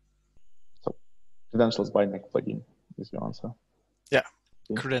 So credentials binding plugin is your answer. Yeah,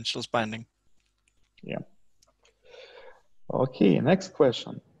 okay. Credentials binding. Yeah. Okay, next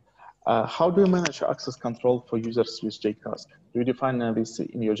question. How do you manage access control for users with JCasC? Do you define this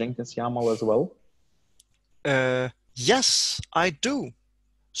in your Jenkins YAML as well? Yes, I do.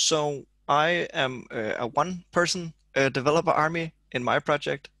 So I am a one-person developer army in my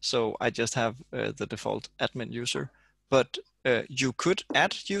project. So I just have the default admin user. But you could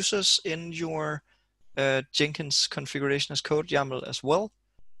add users in your Jenkins configuration as code YAML as well.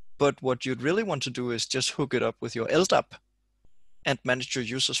 But what you'd really want to do is just hook it up with your LDAP and manage your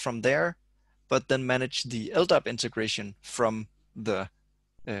users from there, but then manage the LDAP integration from the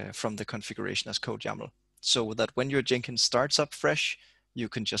configuration as code YAML, so that when your Jenkins starts up fresh, you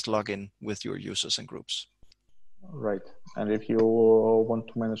can just log in with your users and groups. Right. And if you want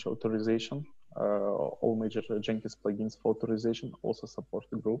to manage authorization, all major Jenkins plugins for authorization also support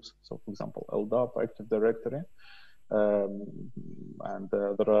the groups. So, for example, LDAP, Active Directory, and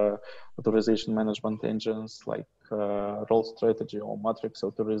there are authorization management engines like Role Strategy or Matrix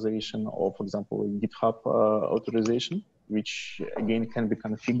authorization, or, for example, GitHub authorization, which again can be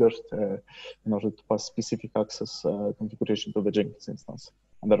configured in order to pass specific access configuration to the Jenkins instance.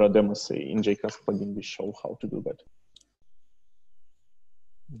 And there are demos in JCasC plugin which show how to do that.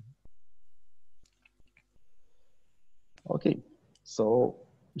 Okay, so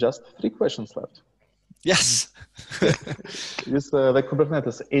just 3 questions left. Yes. Yeah. With the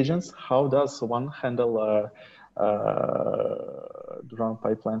Kubernetes agents, how does one handle run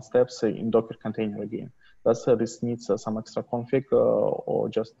pipeline steps in Docker container again? Does this needs some extra config or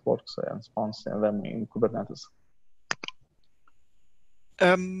just works and spawns them in Kubernetes?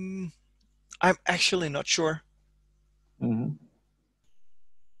 I'm actually not sure. Mm-hmm.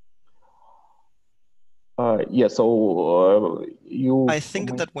 Yeah, so I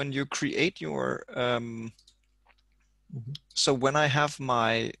think that when you create your so when I have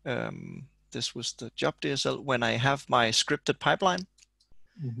my this was the JobDSL, when I have my scripted pipeline,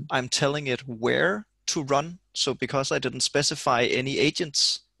 I'm telling it where to run. So because I didn't specify any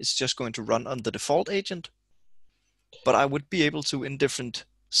agents, it's just going to run on the default agent. But I would be able to, in different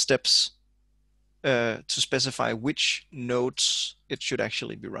steps, to specify which nodes it should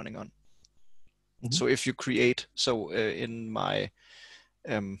actually be running on. So if you create, so in my,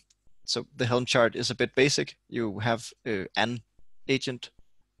 so the Helm chart is a bit basic. You have an agent,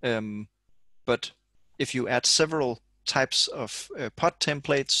 but if you add several types of pod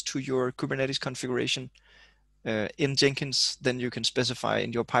templates to your Kubernetes configuration in Jenkins, then you can specify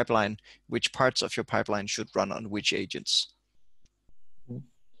in your pipeline which parts of your pipeline should run on which agents.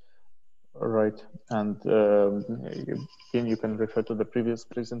 Right, and you can refer to the previous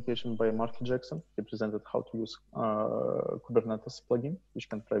presentation by Mark Jackson. He presented how to use Kubernetes plugin, which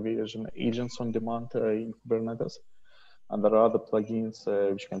can provision agents on demand in Kubernetes. And there are other plugins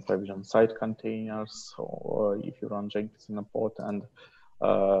which can provision site containers, or if you run Jenkins in a pod, and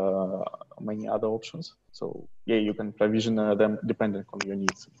many other options. So yeah, you can provision them depending on your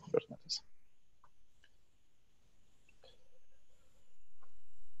needs in Kubernetes.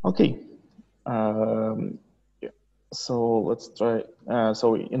 Okay. Yeah. So let's try.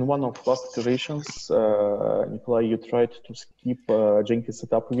 So in one of last iterations, Nicolaj, you tried to skip Jenkins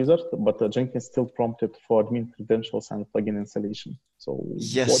setup wizard, but Jenkins still prompted for admin credentials and plugin installation. So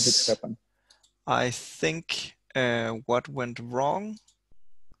yes. What did happen? I think what went wrong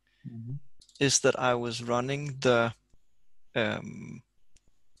is that I was running the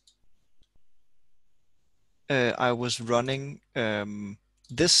I was running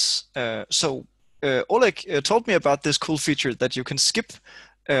this. Oleg told me about this cool feature that you can skip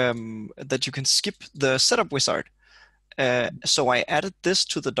the setup wizard. So I added this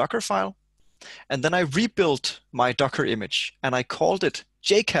to the Docker file, and then I rebuilt my Docker image, and I called it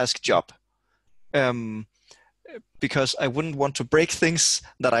JCasC job. Because I wouldn't want to break things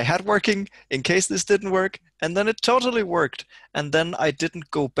that I had working in case this didn't work. And then it totally worked. And then I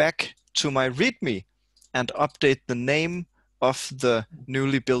didn't go back to my README and update the name of the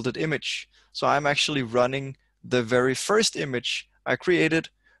newly built image. So I'm actually running the very first image I created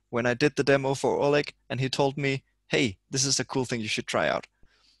when I did the demo for Oleg, and he told me, hey, this is a cool thing you should try out.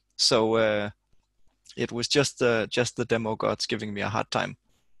 So it was just the demo gods giving me a hard time.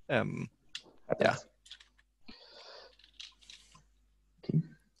 Yeah. Okay,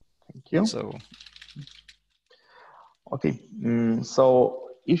 thank you. So, okay, so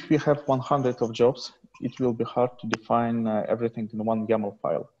if we have 100 of jobs, it will be hard to define everything in one YAML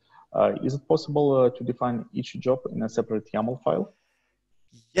file. Is it possible to define each job in a separate YAML file?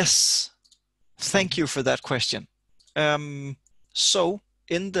 Yes, thank you for that question. So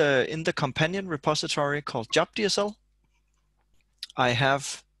in the companion repository called JobDSL, I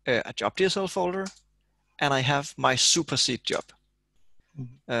have a JobDSL folder, and I have my supersede job.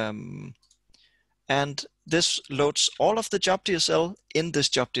 And this loads all of the JobDSL in this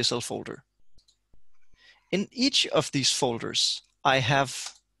JobDSL folder. In each of these folders, I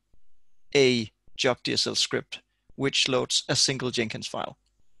have a JobDSL script, which loads a single Jenkins file.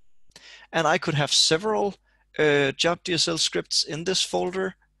 And I could have several JobDSL scripts in this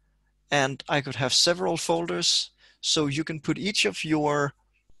folder, and I could have several folders. So you can put each of your,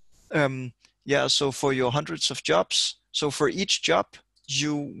 so for your hundreds of jobs, so for each job,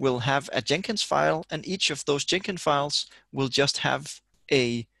 you will have a Jenkins file, and each of those Jenkins files will just have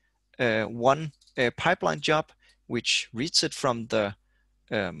a one pipeline job, which reads it from the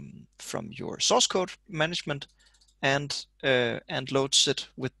from your source code management and loads it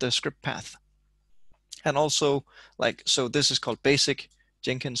with the script path. And also, so this is called basic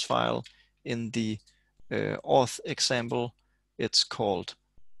Jenkins file. In the auth example, it's called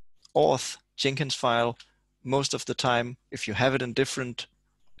auth Jenkins file. Most of the time, if you have it in different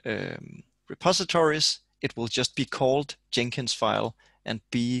repositories, it will just be called Jenkins file and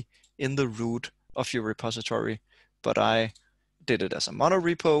be in the root of your repository. But I did it as a mono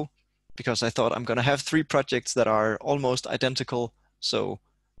repo because I thought I'm going to have 3 projects that are almost identical. So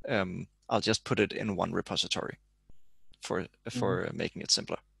I'll just put it in one repository for making it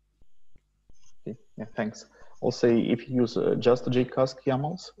simpler. Okay. Yeah, thanks. Also, if you use just JCasC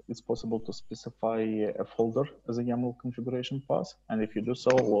YAMLs, it's possible to specify a folder as a YAML configuration path. And if you do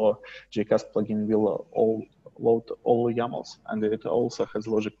so, JCasC plugin will load all YAMLs, and it also has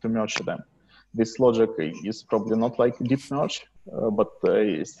logic to merge them. This logic is probably not like deep merge, but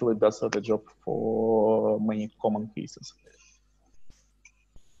still it does the job for many common cases.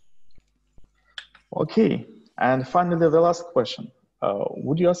 Okay, and finally, the last question.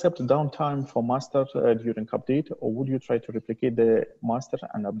 Would you accept downtime for master during update, or would you try to replicate the master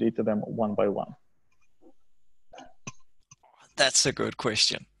and update them one by one? That's a good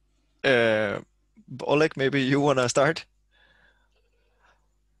question. Oleg, maybe you want to start?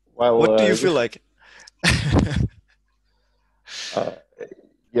 Well, what do you feel like?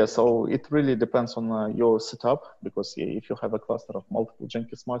 Yeah, so it really depends on your setup, because if you have a cluster of multiple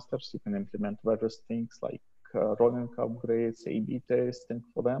Jenkins masters, you can implement various things like rolling upgrades, A/B testing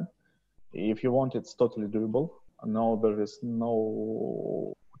for them. If you want, it's totally doable. No, there is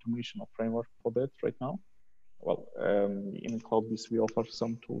no automation or framework for that right now. Well, in CloudBees, we offer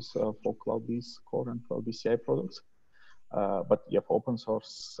some tools for CloudBees Core and CloudBees CI products. But yeah, for open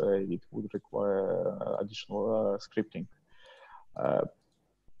source, it would require additional scripting.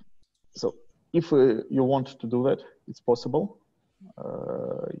 So if you want to do that, it's possible.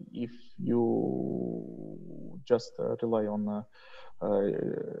 If you just rely on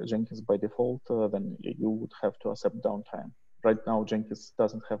Jenkins by default, then you would have to accept downtime. Right now, Jenkins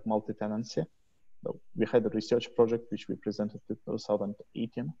doesn't have multi-tenancy. We had a research project which we presented in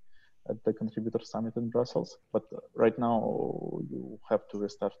 2018 at the Contributor Summit in Brussels. But right now, you have to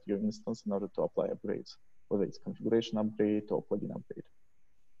restart your instance in order to apply upgrades, whether it's configuration upgrade or plugin upgrade.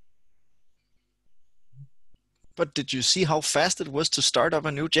 But did you see how fast it was to start up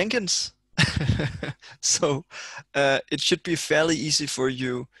a new Jenkins? So it should be fairly easy for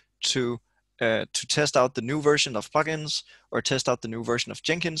you to test out the new version of plugins or test out the new version of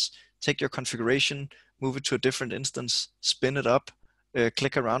Jenkins, take your configuration, move it to a different instance, spin it up,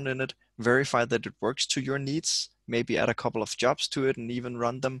 click around in it, verify that it works to your needs, maybe add a couple of jobs to it and even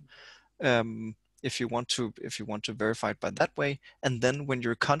run them. if you want to verify it by that way. And then when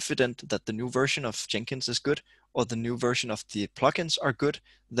you're confident that the new version of Jenkins is good, or the new version of the plugins are good,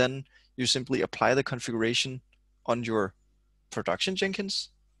 then you simply apply the configuration on your production Jenkins,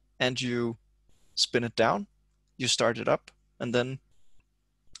 and you spin it down, you start it up, and then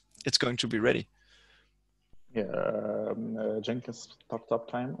it's going to be ready. Yeah, Jenkins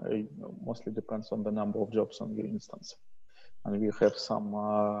startup time mostly depends on the number of jobs on your instance. And we have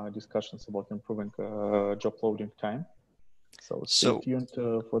some discussions about improving job loading time. So stay tuned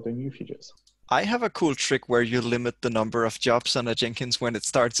for the new features. I have a cool trick where you limit the number of jobs on a Jenkins when it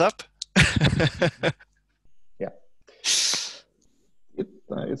starts up. Yeah.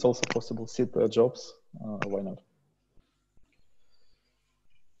 It's also possible to seed jobs. Why not?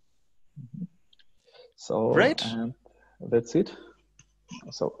 So, great. And that's it.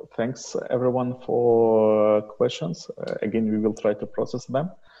 So thanks everyone for questions. Again, we will try to process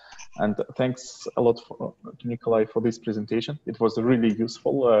them. And thanks a lot to Nicolaj for this presentation. It was really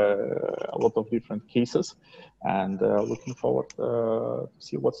useful, a lot of different cases, and looking forward to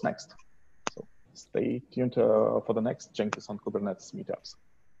see what's next. So stay tuned for the next Jenkins on Kubernetes meetups.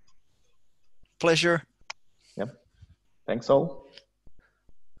 Pleasure. Yeah. Thanks all.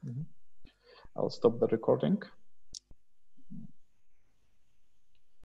 I'll stop the recording.